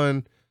episode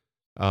 1.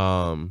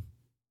 And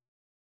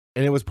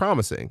it was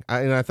promising.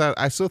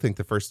 I still think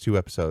the first 2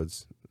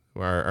 episodes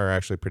are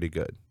actually pretty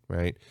good,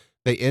 right?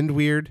 They end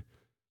weird.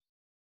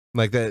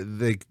 Like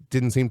they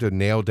didn't seem to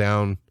nail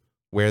down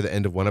where the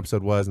end of one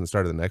episode was and the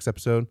start of the next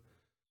episode.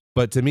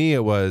 But to me,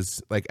 it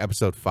was like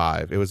episode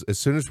 5. It was as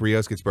soon as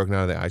Rios gets broken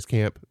out of the ice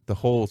camp, the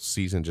whole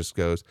season just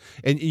goes.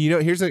 And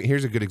here's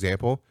a good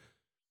example.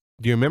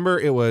 Do you remember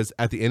it was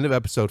at the end of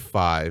episode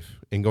 5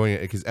 and going,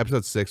 because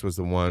episode 6 was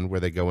the one where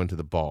they go into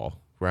the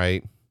ball,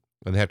 right?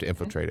 And they have to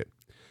infiltrate it.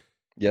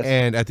 Yes.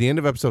 And at the end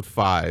of episode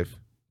 5,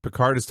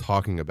 Picard is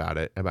talking about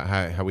it, about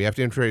how we have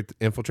to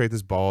infiltrate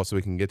this ball so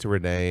we can get to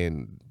Renee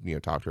and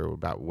talk to her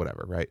about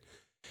whatever, right?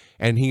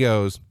 And he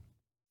goes,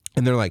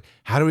 and they're like,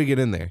 how do we get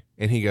in there?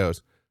 And he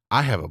goes,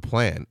 I have a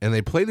plan. And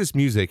they play this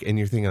music and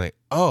you're thinking like,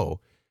 oh,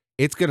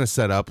 it's going to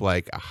set up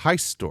like a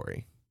heist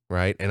story,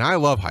 right? And I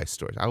love heist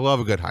stories. I love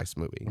a good heist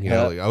movie.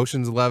 Like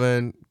Ocean's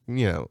 11,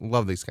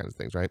 love these kinds of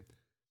things, right?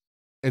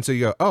 And so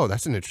you go, oh,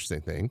 that's an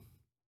interesting thing.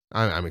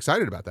 I'm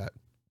excited about that.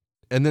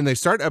 And then they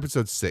start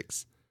episode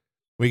 6.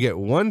 We get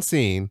one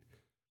scene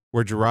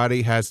where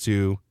Jurati has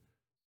to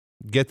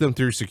get them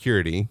through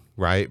security,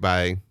 right?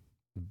 By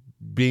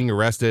being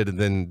arrested and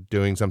then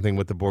doing something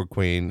with the Borg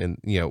Queen and,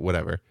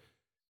 whatever.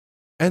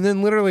 And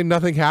then literally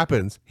nothing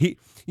happens.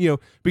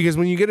 Because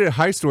when you get a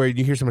heist story and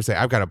you hear someone say,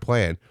 I've got a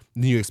plan,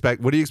 then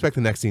what do you expect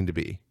the next scene to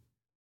be?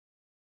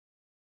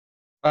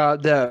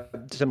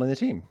 Assembling the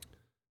team.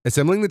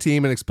 Assembling the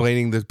team and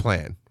explaining the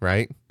plan,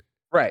 right?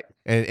 Right.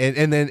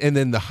 And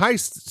then the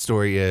heist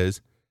story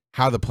is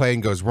how the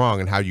plan goes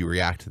wrong and how you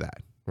react to that,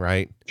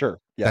 right? Sure.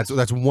 Yeah.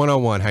 That's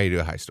 101 how you do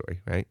a heist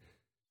story, right?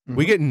 Mm-hmm.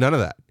 We get none of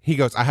that. He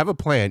goes, I have a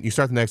plan. You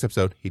start the next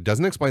episode. He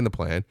doesn't explain the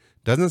plan,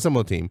 doesn't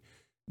assemble a team.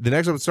 The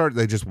next episode starts,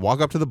 they just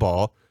walk up to the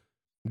ball.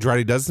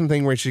 Jurati does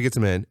something where she gets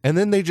him in, and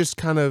then they just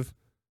kind of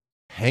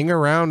hang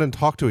around and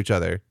talk to each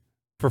other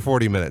for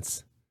 40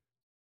 minutes.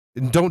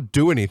 And don't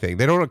do anything.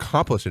 They don't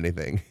accomplish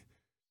anything.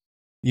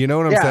 You know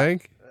what I'm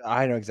saying?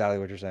 I know exactly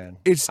what you're saying.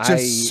 It's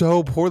just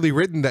so poorly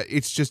written that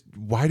it's just,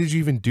 why did you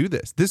even do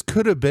this? This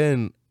could have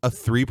been a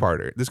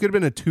 3-parter. This could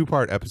have been a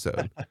 2-part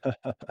episode.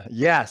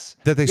 Yes.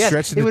 That they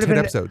stretched into 10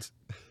 episodes.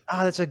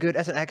 Oh, that's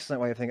an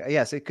excellent way of thinking.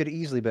 Yes, it could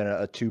easily been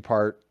a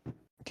 2-part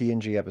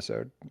TNG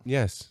episode.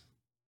 Yes.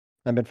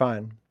 I've been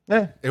fine.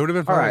 It would have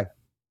been fine. All right.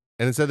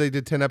 And instead they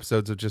did 10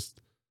 episodes of just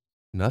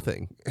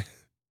nothing.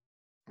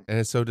 And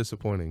it's so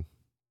disappointing.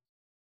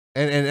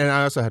 And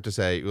I also have to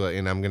say,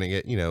 and I'm going to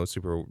get,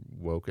 super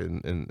woke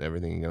and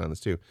everything again on this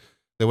too.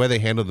 The way they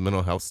handled the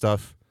mental health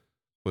stuff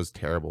was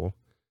terrible.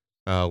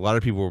 A lot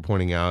of people were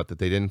pointing out that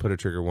they didn't put a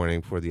trigger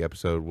warning for the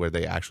episode where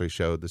they actually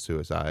showed the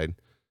suicide,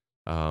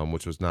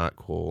 which was not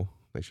cool.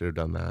 They should have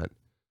done that.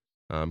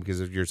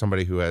 Because if you're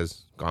somebody who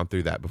has gone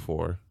through that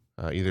before,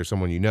 either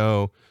someone you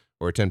know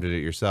or attempted it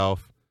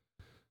yourself,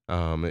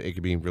 it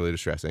could be really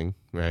distressing,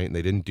 right? And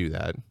they didn't do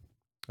that.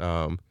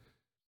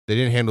 They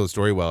didn't handle the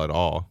story well at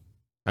all.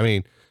 I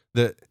mean,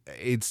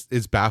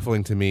 it's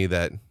baffling to me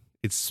that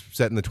it's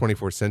set in the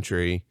 24th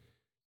century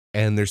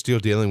and they're still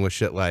dealing with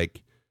shit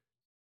like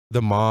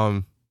the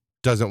mom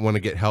doesn't want to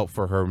get help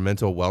for her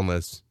mental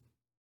wellness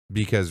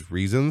because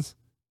reasons.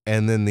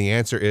 And then the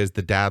answer is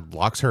the dad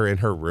locks her in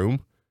her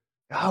room.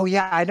 Oh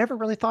yeah, I never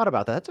really thought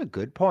about that. That's a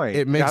good point.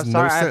 It makes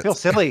no sense. I feel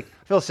silly.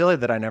 I feel silly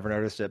that I never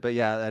noticed it. But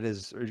yeah, that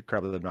is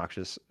incredibly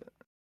obnoxious.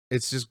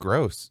 It's just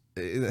gross.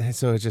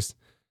 So it's just,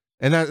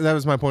 and that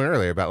was my point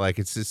earlier about like,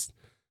 it's just,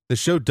 the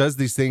show does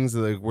these things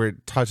like, where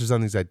it touches on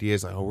these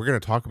ideas like, oh, we're going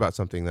to talk about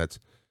something that's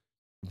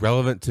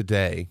relevant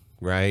today,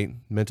 right?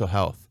 Mental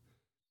health.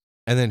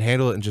 And then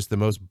handle it in just the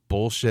most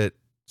bullshit,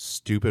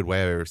 stupid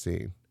way I've ever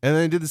seen. And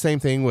then they did the same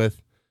thing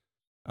with,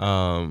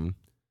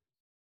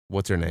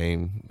 what's her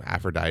name?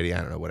 Aphrodite,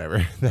 I don't know, whatever.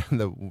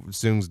 the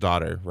Soong's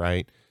daughter,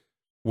 right?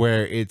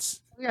 Where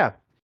it's,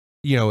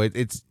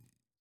 it's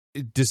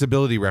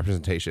disability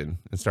representation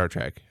in Star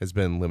Trek has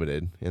been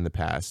limited in the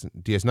past.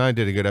 DS9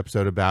 did a good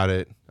episode about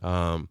it.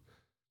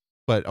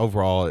 But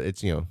overall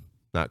it's,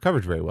 not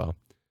covered very well.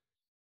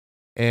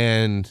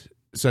 And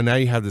so now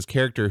you have this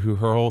character who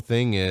her whole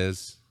thing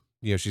is,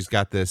 she's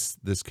got this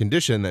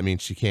condition that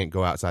means she can't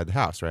go outside the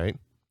house, right?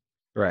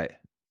 Right.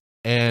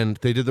 And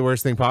they did the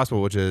worst thing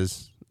possible, which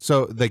is,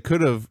 so they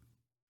could have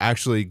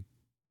actually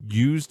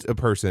used a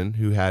person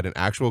who had an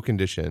actual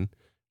condition,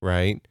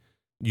 right?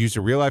 Used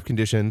a real life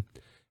condition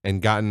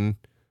and gotten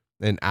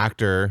an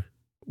actor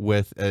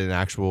with an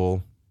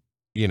actual,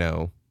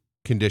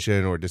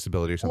 condition or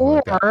disability or something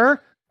like that.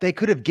 Or they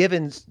could have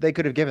given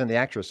the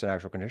actress an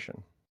actual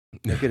condition.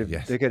 They could have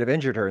Yes. they could have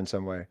injured her in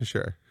some way.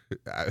 Sure.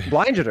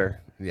 Blinded her.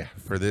 Yeah,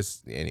 for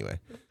this anyway.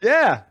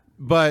 Yeah.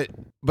 But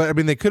I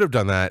mean, they could have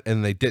done that,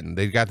 and they didn't.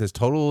 They got this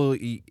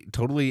totally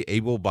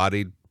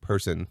able-bodied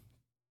person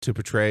to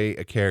portray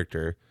a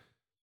character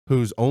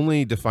whose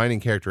only defining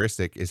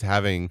characteristic is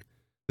having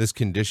this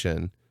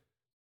condition,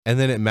 and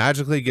then it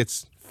magically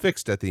gets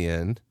fixed at the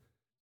end,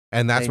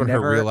 and that's when her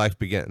real life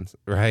begins,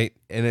 right?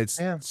 And it's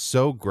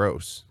so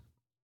gross.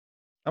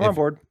 I'm on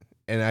board.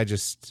 And I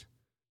just,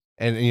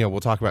 and we'll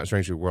talk about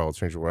Strange New World.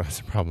 Strange New World has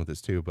a problem with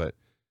this too, but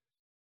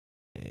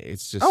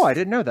it's just. Oh, I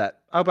didn't know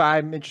that. Oh, but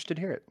I'm interested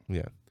to hear it.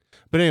 Yeah,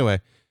 but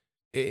anyway,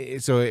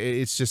 it's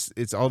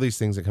all these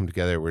things that come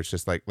together where it's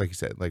just like you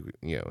said, like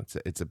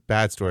it's a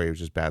bad story. It was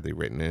just badly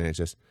written, and it's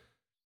just,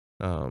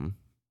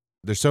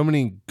 there's so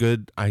many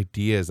good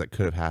ideas that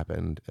could have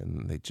happened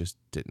and they just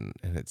didn't,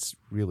 and it's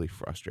really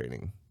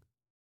frustrating.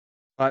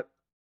 But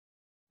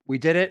we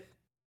did it.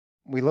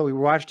 We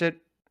watched it.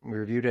 We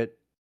reviewed it.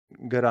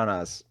 Good on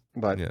us.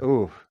 But Yeah.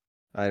 ooh,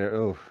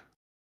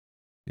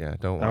 Yeah,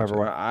 don't I watch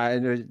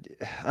remember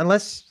it.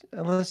 unless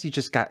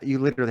you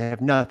literally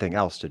have nothing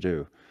else to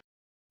do.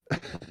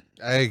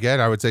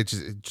 I would say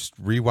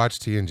just rewatch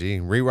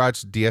TNG,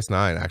 rewatch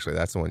DS9. Actually,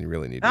 that's the one you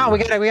really need to No, we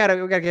watch.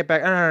 gotta get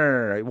back.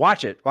 No.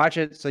 Watch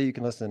it so you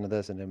can listen to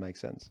this and it makes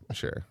sense.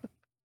 Sure.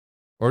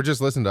 Or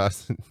just listen to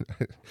us.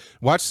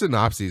 Watch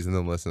synopses and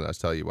then listen to us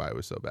tell you why it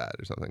was so bad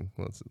or something.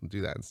 Let's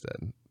do that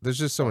instead. There's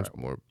just so much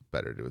more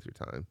better to do with your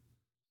time.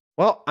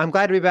 Well, I'm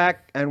glad to be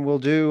back, and we'll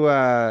do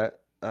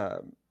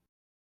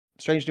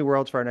Strange New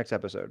Worlds for our next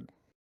episode.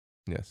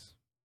 Yes.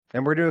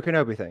 And we're doing a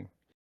Kenobi thing.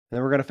 And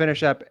then we're going to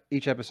finish up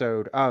each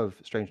episode of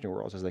Strange New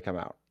Worlds as they come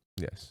out.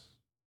 Yes.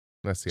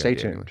 That's the Stay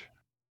idea. tuned. Anyway.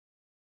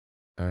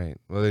 All right.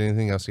 Well,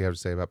 anything else you have to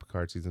say about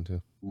Picard season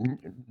 2?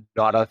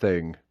 Not a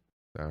thing.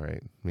 All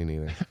right. Me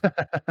neither. All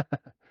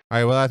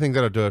right. Well, I think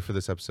that'll do it for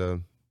this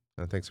episode.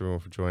 Thanks everyone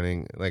for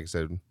joining. Like I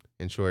said,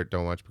 in short,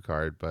 don't watch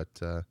Picard, but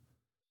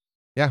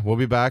yeah, we'll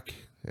be back.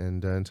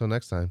 And until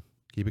next time,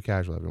 keep it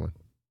casual, everyone.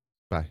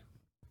 Bye.